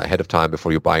ahead of time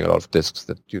before you're buying a lot of disks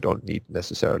that you don't need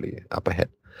necessarily up ahead.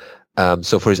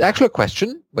 So for his actual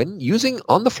question, when using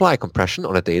on-the-fly compression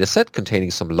on a dataset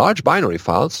containing some large binary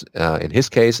files, in his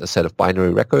case a set of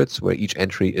binary records where each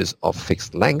entry is of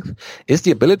fixed length, is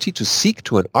the ability to seek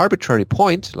to an arbitrary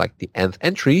point, like the nth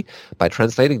entry, by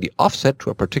translating the offset to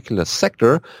a particular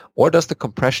sector, or does the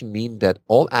compression mean that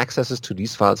all accesses to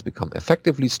these files become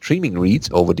effectively streaming reads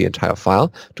over the entire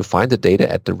file to find the data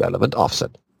at the relevant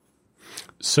offset?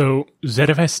 So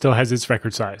ZFS still has its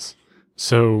record size.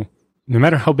 So no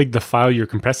matter how big the file you're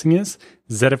compressing is,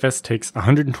 ZFS takes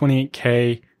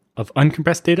 128K of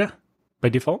uncompressed data by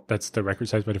default. That's the record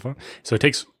size by default. So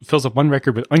it fills up one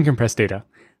record with uncompressed data,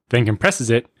 then compresses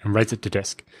it and writes it to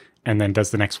disk, and then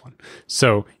does the next one.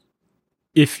 So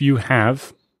if you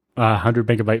have a 100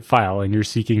 megabyte file and you're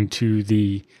seeking to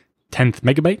the 10th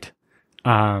megabyte,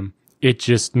 it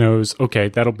just knows, okay,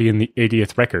 that'll be in the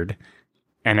 80th record,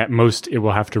 and at most it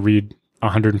will have to read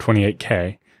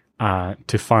 128K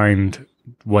to find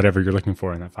whatever you're looking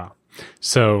for in that file.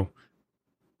 So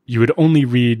you would only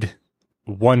read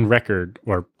one record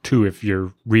or 2 if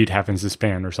your read happens to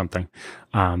span or something.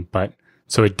 But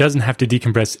so it doesn't have to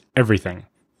decompress everything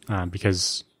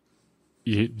because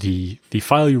the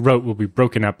file you wrote will be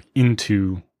broken up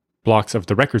into blocks of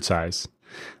the record size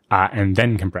and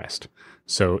then compressed.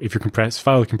 So if your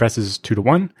file compresses 2 to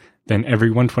 1, then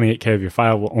every 128K of your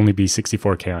file will only be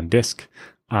 64K on disk,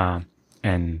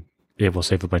 and it will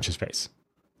save a bunch of space.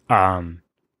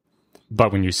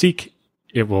 But when you seek,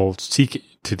 it will seek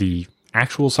to the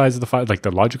actual size of the file, like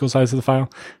the logical size of the file,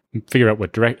 figure out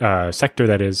what sector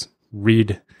that is,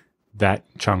 read that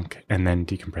chunk, and then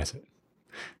decompress it.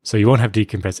 So you won't have to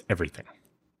decompress everything.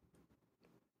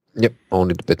 Yep,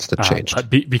 only the bits that changed. But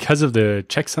because of the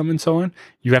checksum and so on,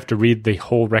 you have to read the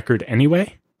whole record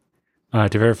anyway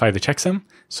to verify the checksum,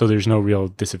 so there's no real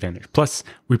disadvantage. Plus,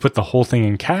 we put the whole thing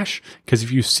in cache, because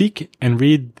if you seek and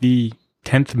read the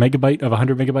 10th megabyte of a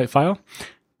 100 megabyte file,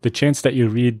 the chance that you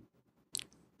read,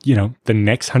 the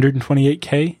next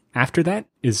 128K after that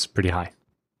is pretty high.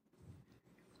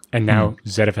 And now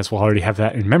ZFS will already have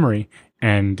that in memory,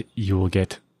 and you will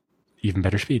get even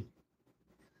better speed.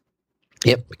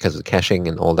 Yep, because of the caching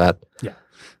and all that.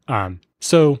 Yeah.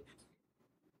 So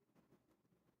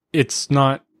it's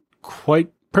not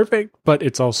quite perfect, but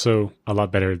it's also a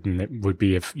lot better than it would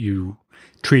be if you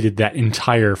treated that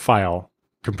entire file,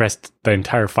 compressed the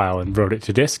entire file and wrote it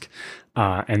to disk,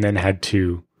 and then had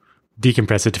to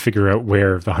decompress it to figure out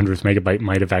where the 100th megabyte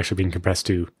might have actually been compressed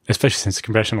to, especially since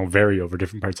compression will vary over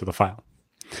different parts of the file.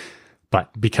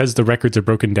 But because the records are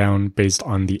broken down based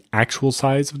on the actual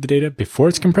size of the data before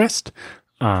it's compressed,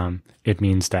 it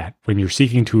means that when you're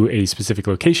seeking to a specific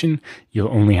location, you'll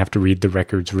only have to read the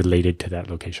records related to that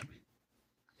location.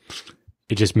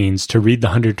 It just means to read the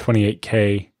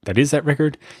 128K that is that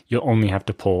record, you'll only have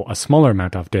to pull a smaller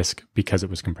amount off disk because it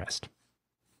was compressed.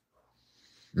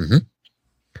 Mm-hmm.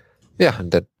 Yeah,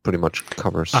 and that pretty much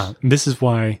covers. This is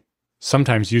why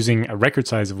sometimes using a record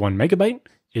size of 1 megabyte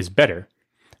is better,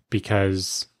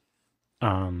 because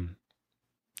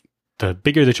the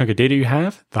bigger the chunk of data you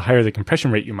have, the higher the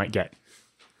compression rate you might get.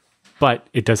 But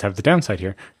it does have the downside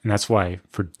here, and that's why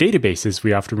for databases,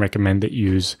 we often recommend that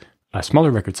you use a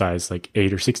smaller record size, like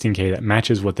 8 or 16K, that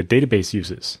matches what the database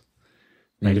uses.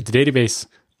 Right? If the database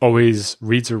always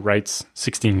reads or writes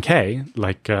 16K,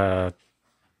 like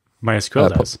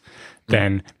MySQL does,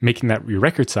 then making that your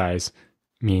record size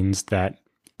means that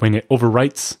when it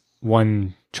overwrites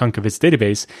one chunk of its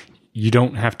database, you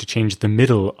don't have to change the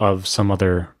middle of some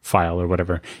other file or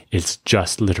whatever. It's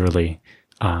just literally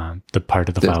the part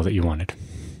of the file that you wanted.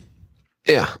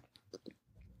 Yeah.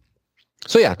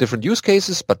 So yeah, different use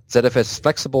cases, but ZFS is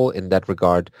flexible in that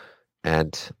regard,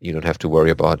 and you don't have to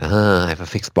worry about, I have a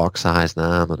fixed block size.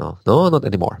 No, not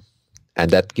anymore.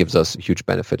 And that gives us a huge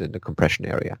benefit in the compression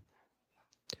area.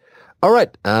 All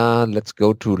right, let's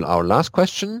go to our last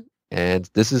question, and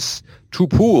this is to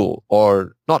pool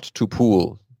or not to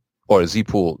pool or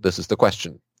Z-pool. This is the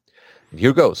question. And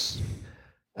here goes.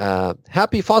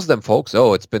 Happy FOSDEM, folks.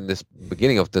 Oh, it's been this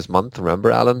beginning of this month,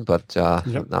 remember, Alan? But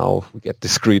Now we get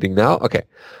this greeting now. Okay.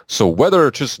 So whether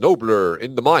 'tis nobler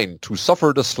in the mind to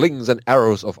suffer the slings and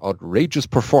arrows of outrageous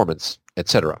performance,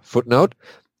 etc. Footnote.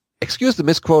 Excuse the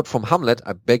misquote from Hamlet,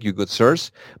 I beg you, good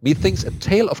sirs. Methinks a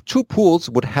tale of two pools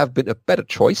would have been a better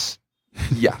choice.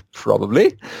 Yeah,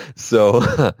 probably. So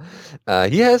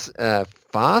he has a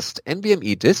fast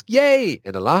NVMe disk, yay,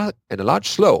 and a large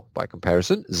slow, by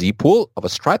comparison, Z-pool of a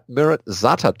striped mirrored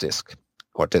SATA disk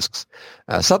or disks.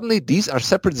 Suddenly, these are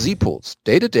separate Z-pools.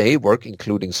 Day-to-day work,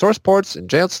 including source ports and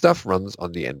jailed stuff, runs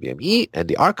on the NVMe, and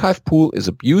the archive pool is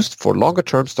abused for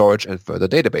longer-term storage and further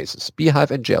databases,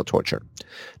 Beehive and jail torture.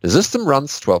 The system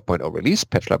runs 12.0 release,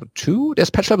 patch level 2. There's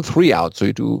patch level 3 out, so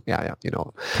you do, you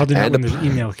know. Probably not when the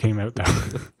email came out,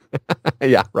 though.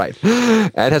 Yeah, right.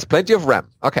 And has plenty of RAM.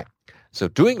 Okay. So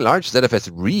doing large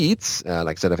ZFS reads,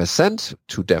 like ZFS send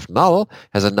to dev null,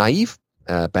 has a naive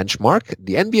benchmark.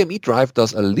 The NVMe drive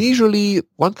does a leisurely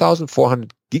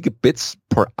 1,400 gigabits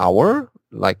per hour,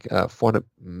 like 400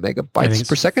 megabytes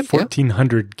per second.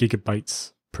 1,400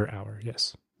 gigabytes per hour,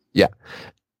 yes. Yeah.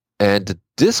 And the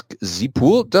disk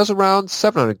Z-pool does around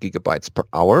 700 gigabytes per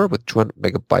hour with 200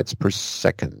 megabytes per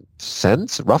second.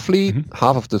 Cents, roughly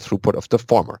half of the throughput of the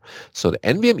former. So the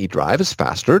NVMe drive is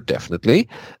faster, definitely.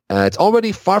 It's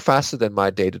already far faster than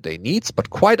my day-to-day needs, but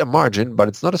quite a margin, but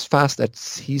it's not as fast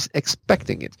as he's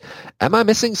expecting it. Am I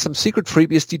missing some secret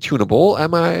FreeBSD tunable?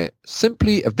 Am I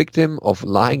simply a victim of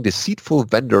lying, deceitful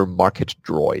vendor market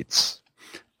droids?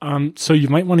 So you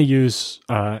might want to use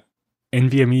NVMe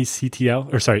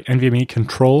NVMe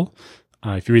control.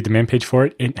 If you read the man page for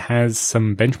it, it has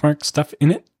some benchmark stuff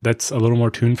in it that's a little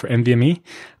more tuned for NVMe.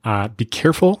 Be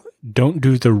careful. Don't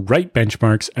do the right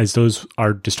benchmarks, as those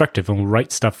are destructive and will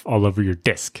write stuff all over your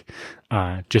disk.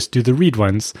 Just do the read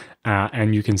ones,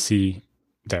 and you can see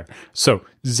there. So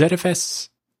ZFS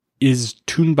is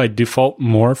tuned by default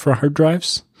more for hard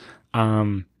drives.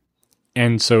 And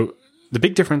so the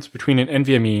big difference between an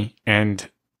NVMe and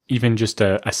even just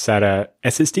a SATA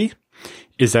SSD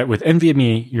is that with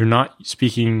NVMe, you're not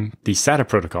speaking the SATA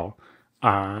protocol,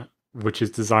 which is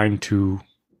designed to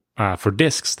for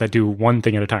disks that do one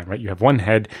thing at a time, right? You have one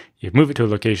head, you move it to a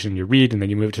location, you read, and then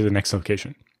you move it to the next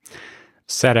location.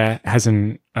 SATA has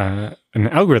an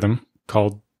algorithm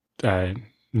called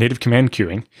native command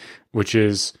queuing, which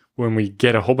is when we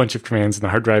get a whole bunch of commands and the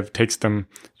hard drive takes them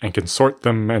and can sort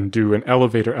them and do an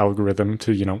elevator algorithm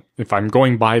to, if I'm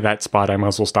going by that spot, I might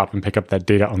as well stop and pick up that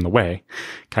data on the way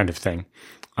kind of thing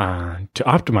to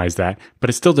optimize that. But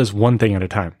it still does one thing at a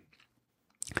time.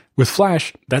 With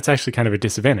Flash, that's actually kind of a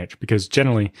disadvantage because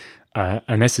generally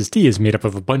an SSD is made up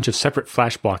of a bunch of separate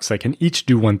flash blocks that can each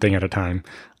do one thing at a time,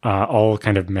 all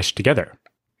kind of meshed together.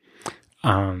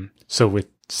 So with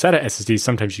SATA SSDs,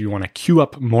 sometimes you want to queue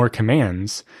up more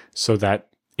commands so that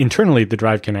internally the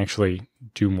drive can actually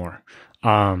do more.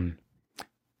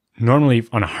 Normally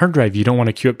on a hard drive, you don't want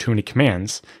to queue up too many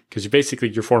commands because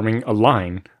you're forming a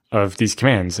line of these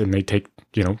commands and they take,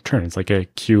 turns, like a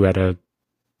queue at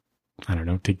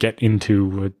to get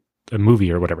into a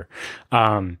movie or whatever.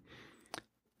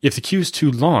 If the queue is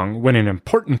too long, when an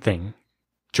important thing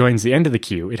joins the end of the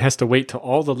queue, it has to wait till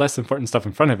all the less important stuff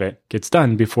in front of it gets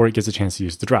done before it gets a chance to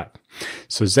use the drive.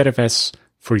 So ZFS,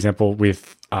 for example,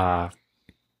 with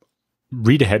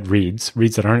read-ahead reads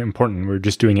that aren't important, we're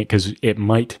just doing it because it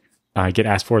might get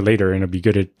asked for later, and it'll be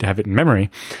good to have it in memory,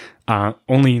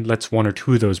 only lets one or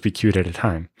two of those be queued at a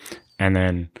time. And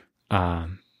then,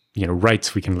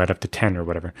 writes we can let up to 10 or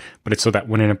whatever. But it's so that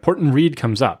when an important read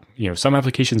comes up, some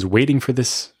application's waiting for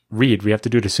this read, we have to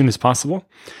do it as soon as possible.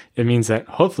 It means that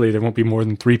hopefully there won't be more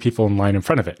than 3 people in line in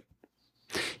front of it.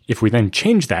 If we then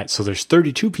change that, so there's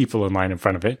 32 people in line in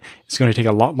front of it, it's going to take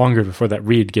a lot longer before that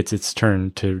read gets its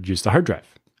turn to use the hard drive.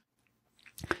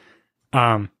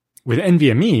 With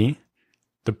NVMe,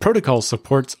 the protocol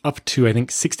supports up to, I think,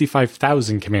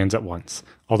 65,000 commands at once,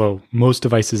 although most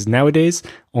devices nowadays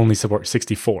only support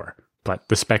 64, but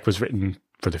the spec was written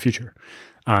for the future.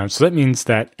 So that means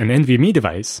that an NVMe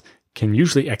device can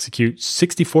usually execute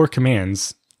 64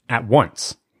 commands at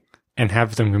once and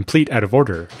have them complete out of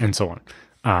order and so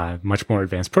on. Much more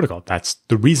advanced protocol. That's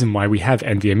the reason why we have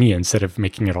NVMe instead of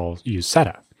making it all use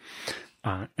SATA.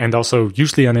 And also,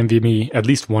 usually on NVMe, at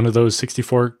least one of those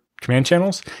 64 command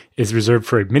channels is reserved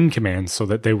for admin commands so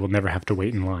that they will never have to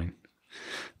wait in line.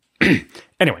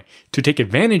 Anyway, to take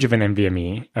advantage of an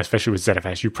NVMe, especially with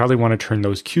ZFS, you probably want to turn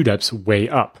those queue depths way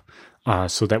up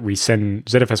so that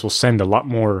ZFS will send a lot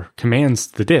more commands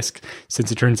to the disk,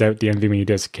 since it turns out the NVMe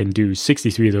disk can do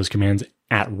 63 of those commands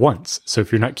at once. So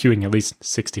if you're not queuing at least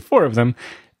 64 of them,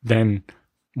 then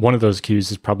one of those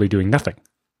queues is probably doing nothing.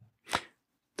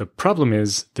 The problem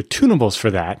is the tunables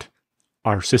for that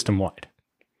are system-wide.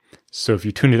 So if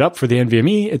you tune it up for the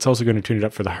NVMe, it's also going to tune it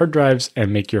up for the hard drives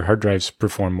and make your hard drives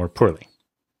perform more poorly.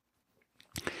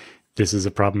 This is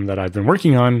a problem that I've been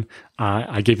working on.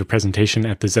 I gave a presentation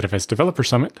at the ZFS Developer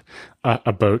Summit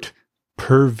about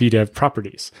per VDEV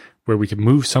properties, where we could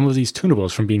move some of these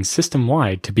tunables from being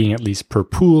system-wide to being at least per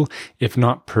pool, if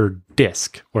not per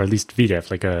disk, or at least VDEV,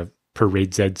 like a per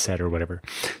RAID Z set or whatever,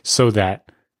 so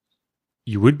that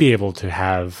you would be able to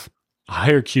have a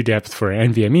higher queue depth for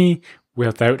NVMe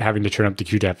without having to turn up the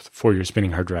queue depth for your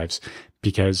spinning hard drives,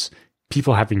 because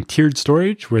people having tiered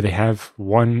storage where they have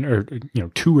 1 or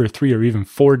 2 or 3 or even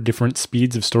 4 different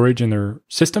speeds of storage in their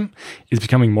system is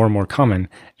becoming more and more common,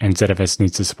 and ZFS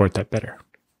needs to support that better.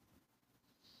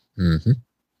 Mm-hmm.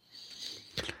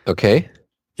 Okay.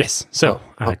 Yes. So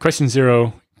question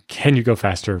 0, can you go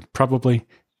faster? Probably.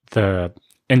 The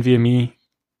NVMe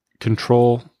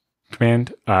control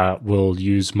command will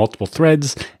use multiple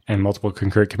threads and multiple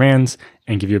concurrent commands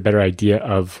and give you a better idea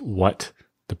of what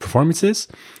the performance is.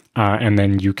 And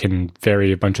then you can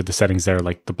vary a bunch of the settings there,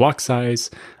 like the block size.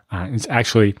 It's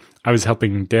actually, I was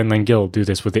helping Dan Langille do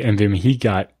this with the NVMe he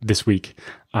got this week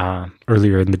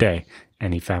earlier in the day.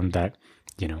 And he found that,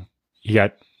 he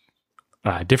got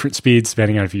different speeds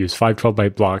depending on if you use 512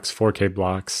 byte blocks, 4K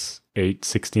blocks, 8,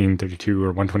 16, 32,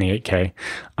 or 128K.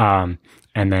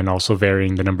 And then also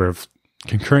varying the number of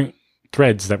concurrent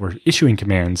threads that were issuing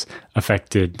commands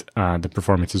affected the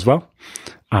performance as well.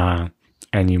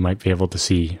 And you might be able to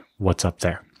see what's up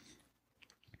there.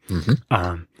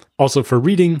 Mm-hmm. Also for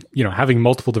reading, having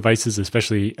multiple devices,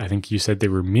 especially, I think you said they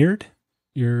were mirrored,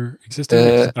 your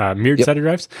existing mirrored SATA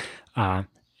drives.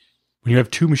 When you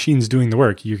have 2 machines doing the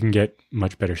work, you can get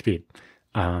much better speed.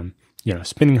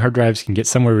 Spinning hard drives can get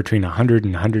somewhere between 100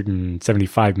 and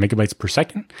 175 megabytes per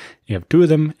second. You have 2 of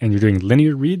them and you're doing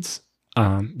linear reads,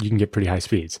 you can get pretty high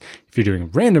speeds. If you're doing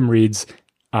random reads,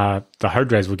 the hard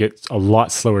drives will get a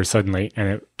lot slower suddenly, and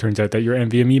it turns out that your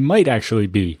NVMe might actually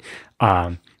be,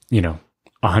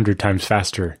 100 times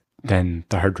faster than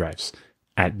the hard drives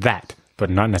at that, but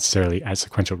not necessarily at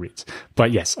sequential reads.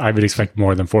 But yes, I would expect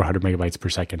more than 400 megabytes per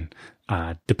second,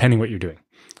 depending what you're doing.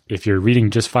 If you're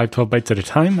reading just 512 bytes at a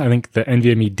time, I think the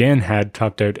NVMe Dan had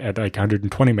topped out at like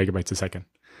 120 megabytes a second.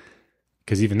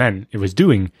 Because even then, it was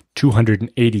doing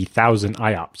 280,000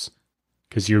 IOPS,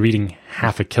 because you're reading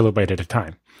half a kilobyte at a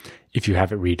time. If you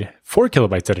have it read 4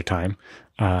 kilobytes at a time,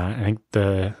 I think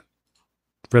the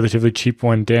relatively cheap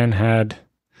one Dan had,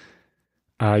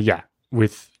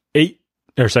 with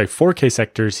 4K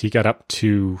sectors, he got up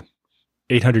to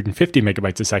 850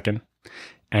 megabytes a second.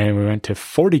 And we went to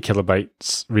 40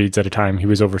 kilobytes reads at a time. He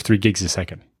was over 3 gigs a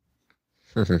second.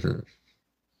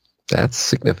 That's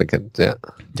significant, yeah.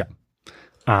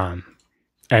 Yeah.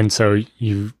 And so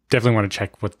you definitely want to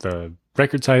check what the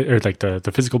record size, or like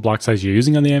the physical block size you're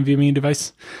using on the NVMe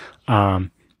device.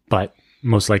 But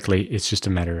most likely it's just a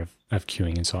matter of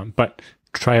queuing and so on. But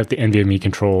try out the NVMe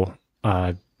control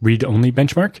read-only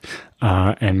benchmark,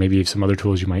 and maybe some other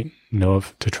tools you might know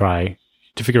of to try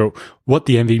to figure out what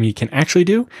the NVMe can actually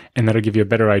do, and that'll give you a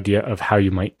better idea of how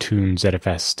you might tune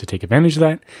ZFS to take advantage of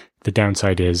that. The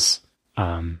downside is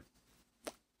the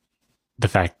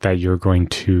fact that you're going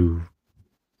to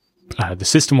the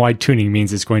system-wide tuning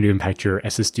means it's going to impact your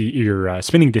SSD, your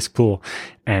spinning disk pool,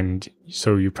 and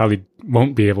so you probably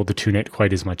won't be able to tune it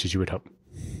quite as much as you would hope.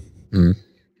 Mm.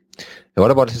 And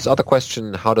what about his other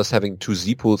question? How does having two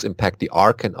Z pools impact the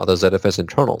ARC and other ZFS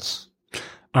internals?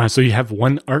 So you have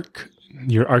one ARC.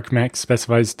 Your ARC max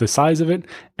specifies the size of it,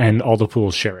 and all the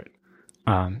pools share it.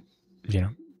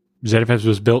 ZFS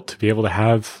was built to be able to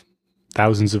have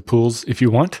thousands of pools if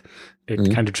you want.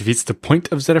 It kind of defeats the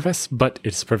point of ZFS, but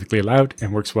it's perfectly allowed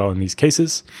and works well in these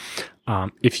cases.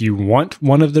 If you want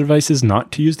one of the devices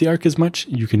not to use the ARC as much,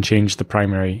 you can change the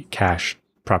primary cache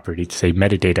property to say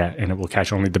metadata, and it will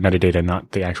cache only the metadata,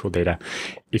 not the actual data,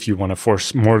 if you want to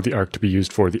force more of the ARC to be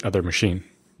used for the other machine.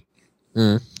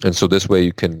 And so this way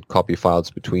you can copy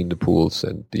files between the pools,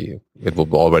 and it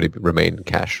will already remain in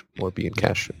cache or be in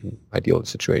cache in ideal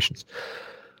situations.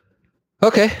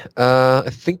 Okay, I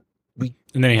think we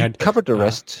covered the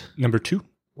rest. Number 2?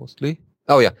 Mostly.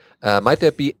 Oh, yeah. Might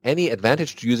there be any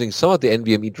advantage to using some of the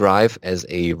NVMe drive as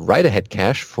a write-ahead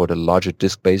cache for the larger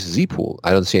disk-based Z pool?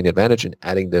 I don't see any advantage in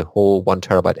adding the whole 1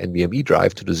 terabyte NVMe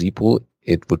drive to the Z pool.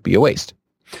 It would be a waste.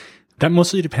 That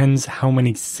mostly depends how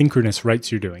many synchronous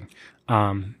writes you're doing.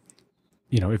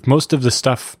 If most of the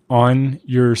stuff on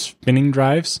your spinning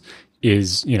drives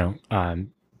is,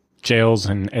 jails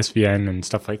and SVN and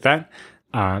stuff like that,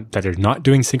 that are not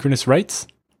doing synchronous writes,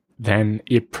 then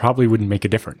it probably wouldn't make a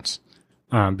difference.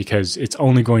 Because it's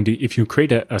only going to, if you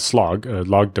create a slog, a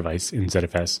log device in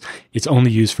ZFS, it's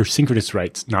only used for synchronous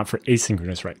writes, not for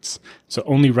asynchronous writes. So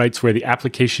only writes where the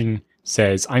application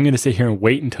says, I'm going to sit here and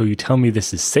wait until you tell me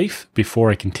this is safe before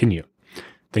I continue.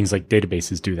 Things like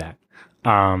databases do that.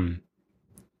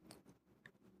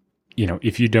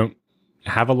 If you don't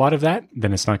have a lot of that,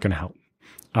 then it's not going to help.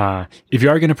 If you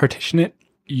are going to partition it,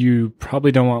 you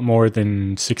probably don't want more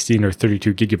than 16 or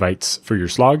 32 gigabytes for your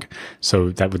slog. So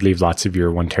that would leave lots of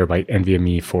your 1 terabyte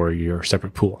NVMe for your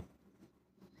separate pool.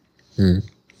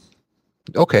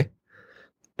 Okay.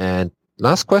 And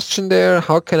last question there.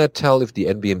 How can I tell if the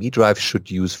NVMe drive should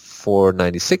use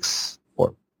 496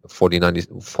 or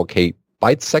 4K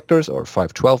byte sectors or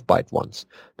 512 byte ones?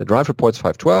 The drive reports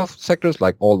 512 sectors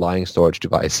like all lying storage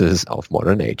devices of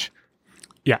modern age.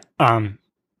 Yeah.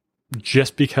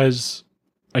 Just because,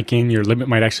 again, your limit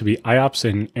might actually be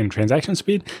IOPS and transaction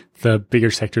speed, the bigger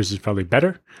sectors is probably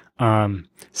better.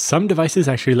 Some devices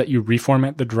actually let you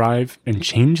reformat the drive and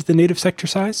change the native sector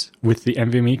size with the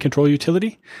NVMe control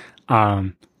utility.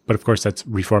 But of course, that's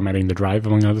reformatting the drive,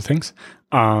 among other things.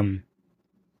 I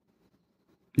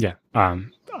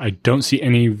don't see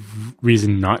any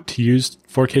reason not to use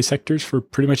 4K sectors for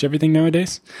pretty much everything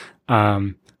nowadays,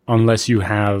 unless you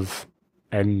have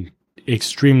an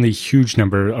extremely huge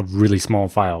number of really small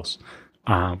files,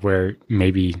 where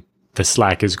maybe the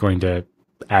slack is going to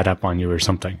add up on you or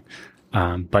something.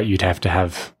 But you'd have to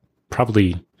have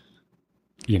probably,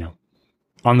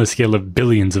 on the scale of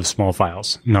billions of small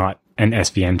files, not an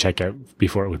SVN checkout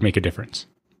before it would make a difference.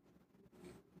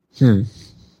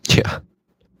 Yeah.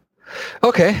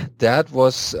 Okay, that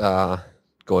was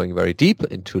going very deep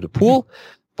into the pool.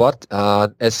 But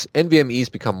as NVMEs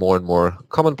become more and more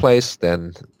commonplace,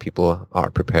 then people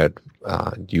are prepared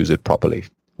to use it properly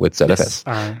with ZFS.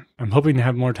 Yes, I'm hoping to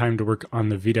have more time to work on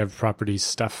the VDEV properties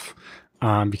stuff,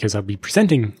 because I'll be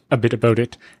presenting a bit about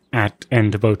it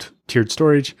and about tiered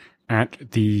storage at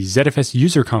the ZFS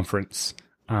user conference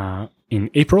in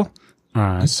April.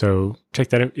 So check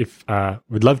that out. If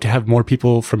would love to have more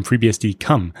people from FreeBSD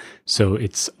come. So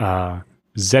it's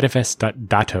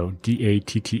zfs.datto,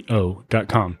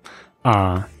 datto.com,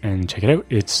 and check it out.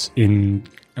 It's in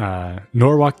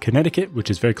Norwalk, Connecticut, which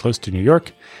is very close to New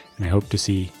York, and I hope to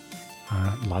see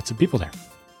lots of people there.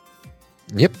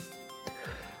 Yep.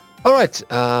 All right.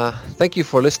 Thank you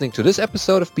for listening to this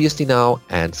episode of BSD Now,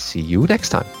 and see you next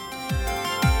time.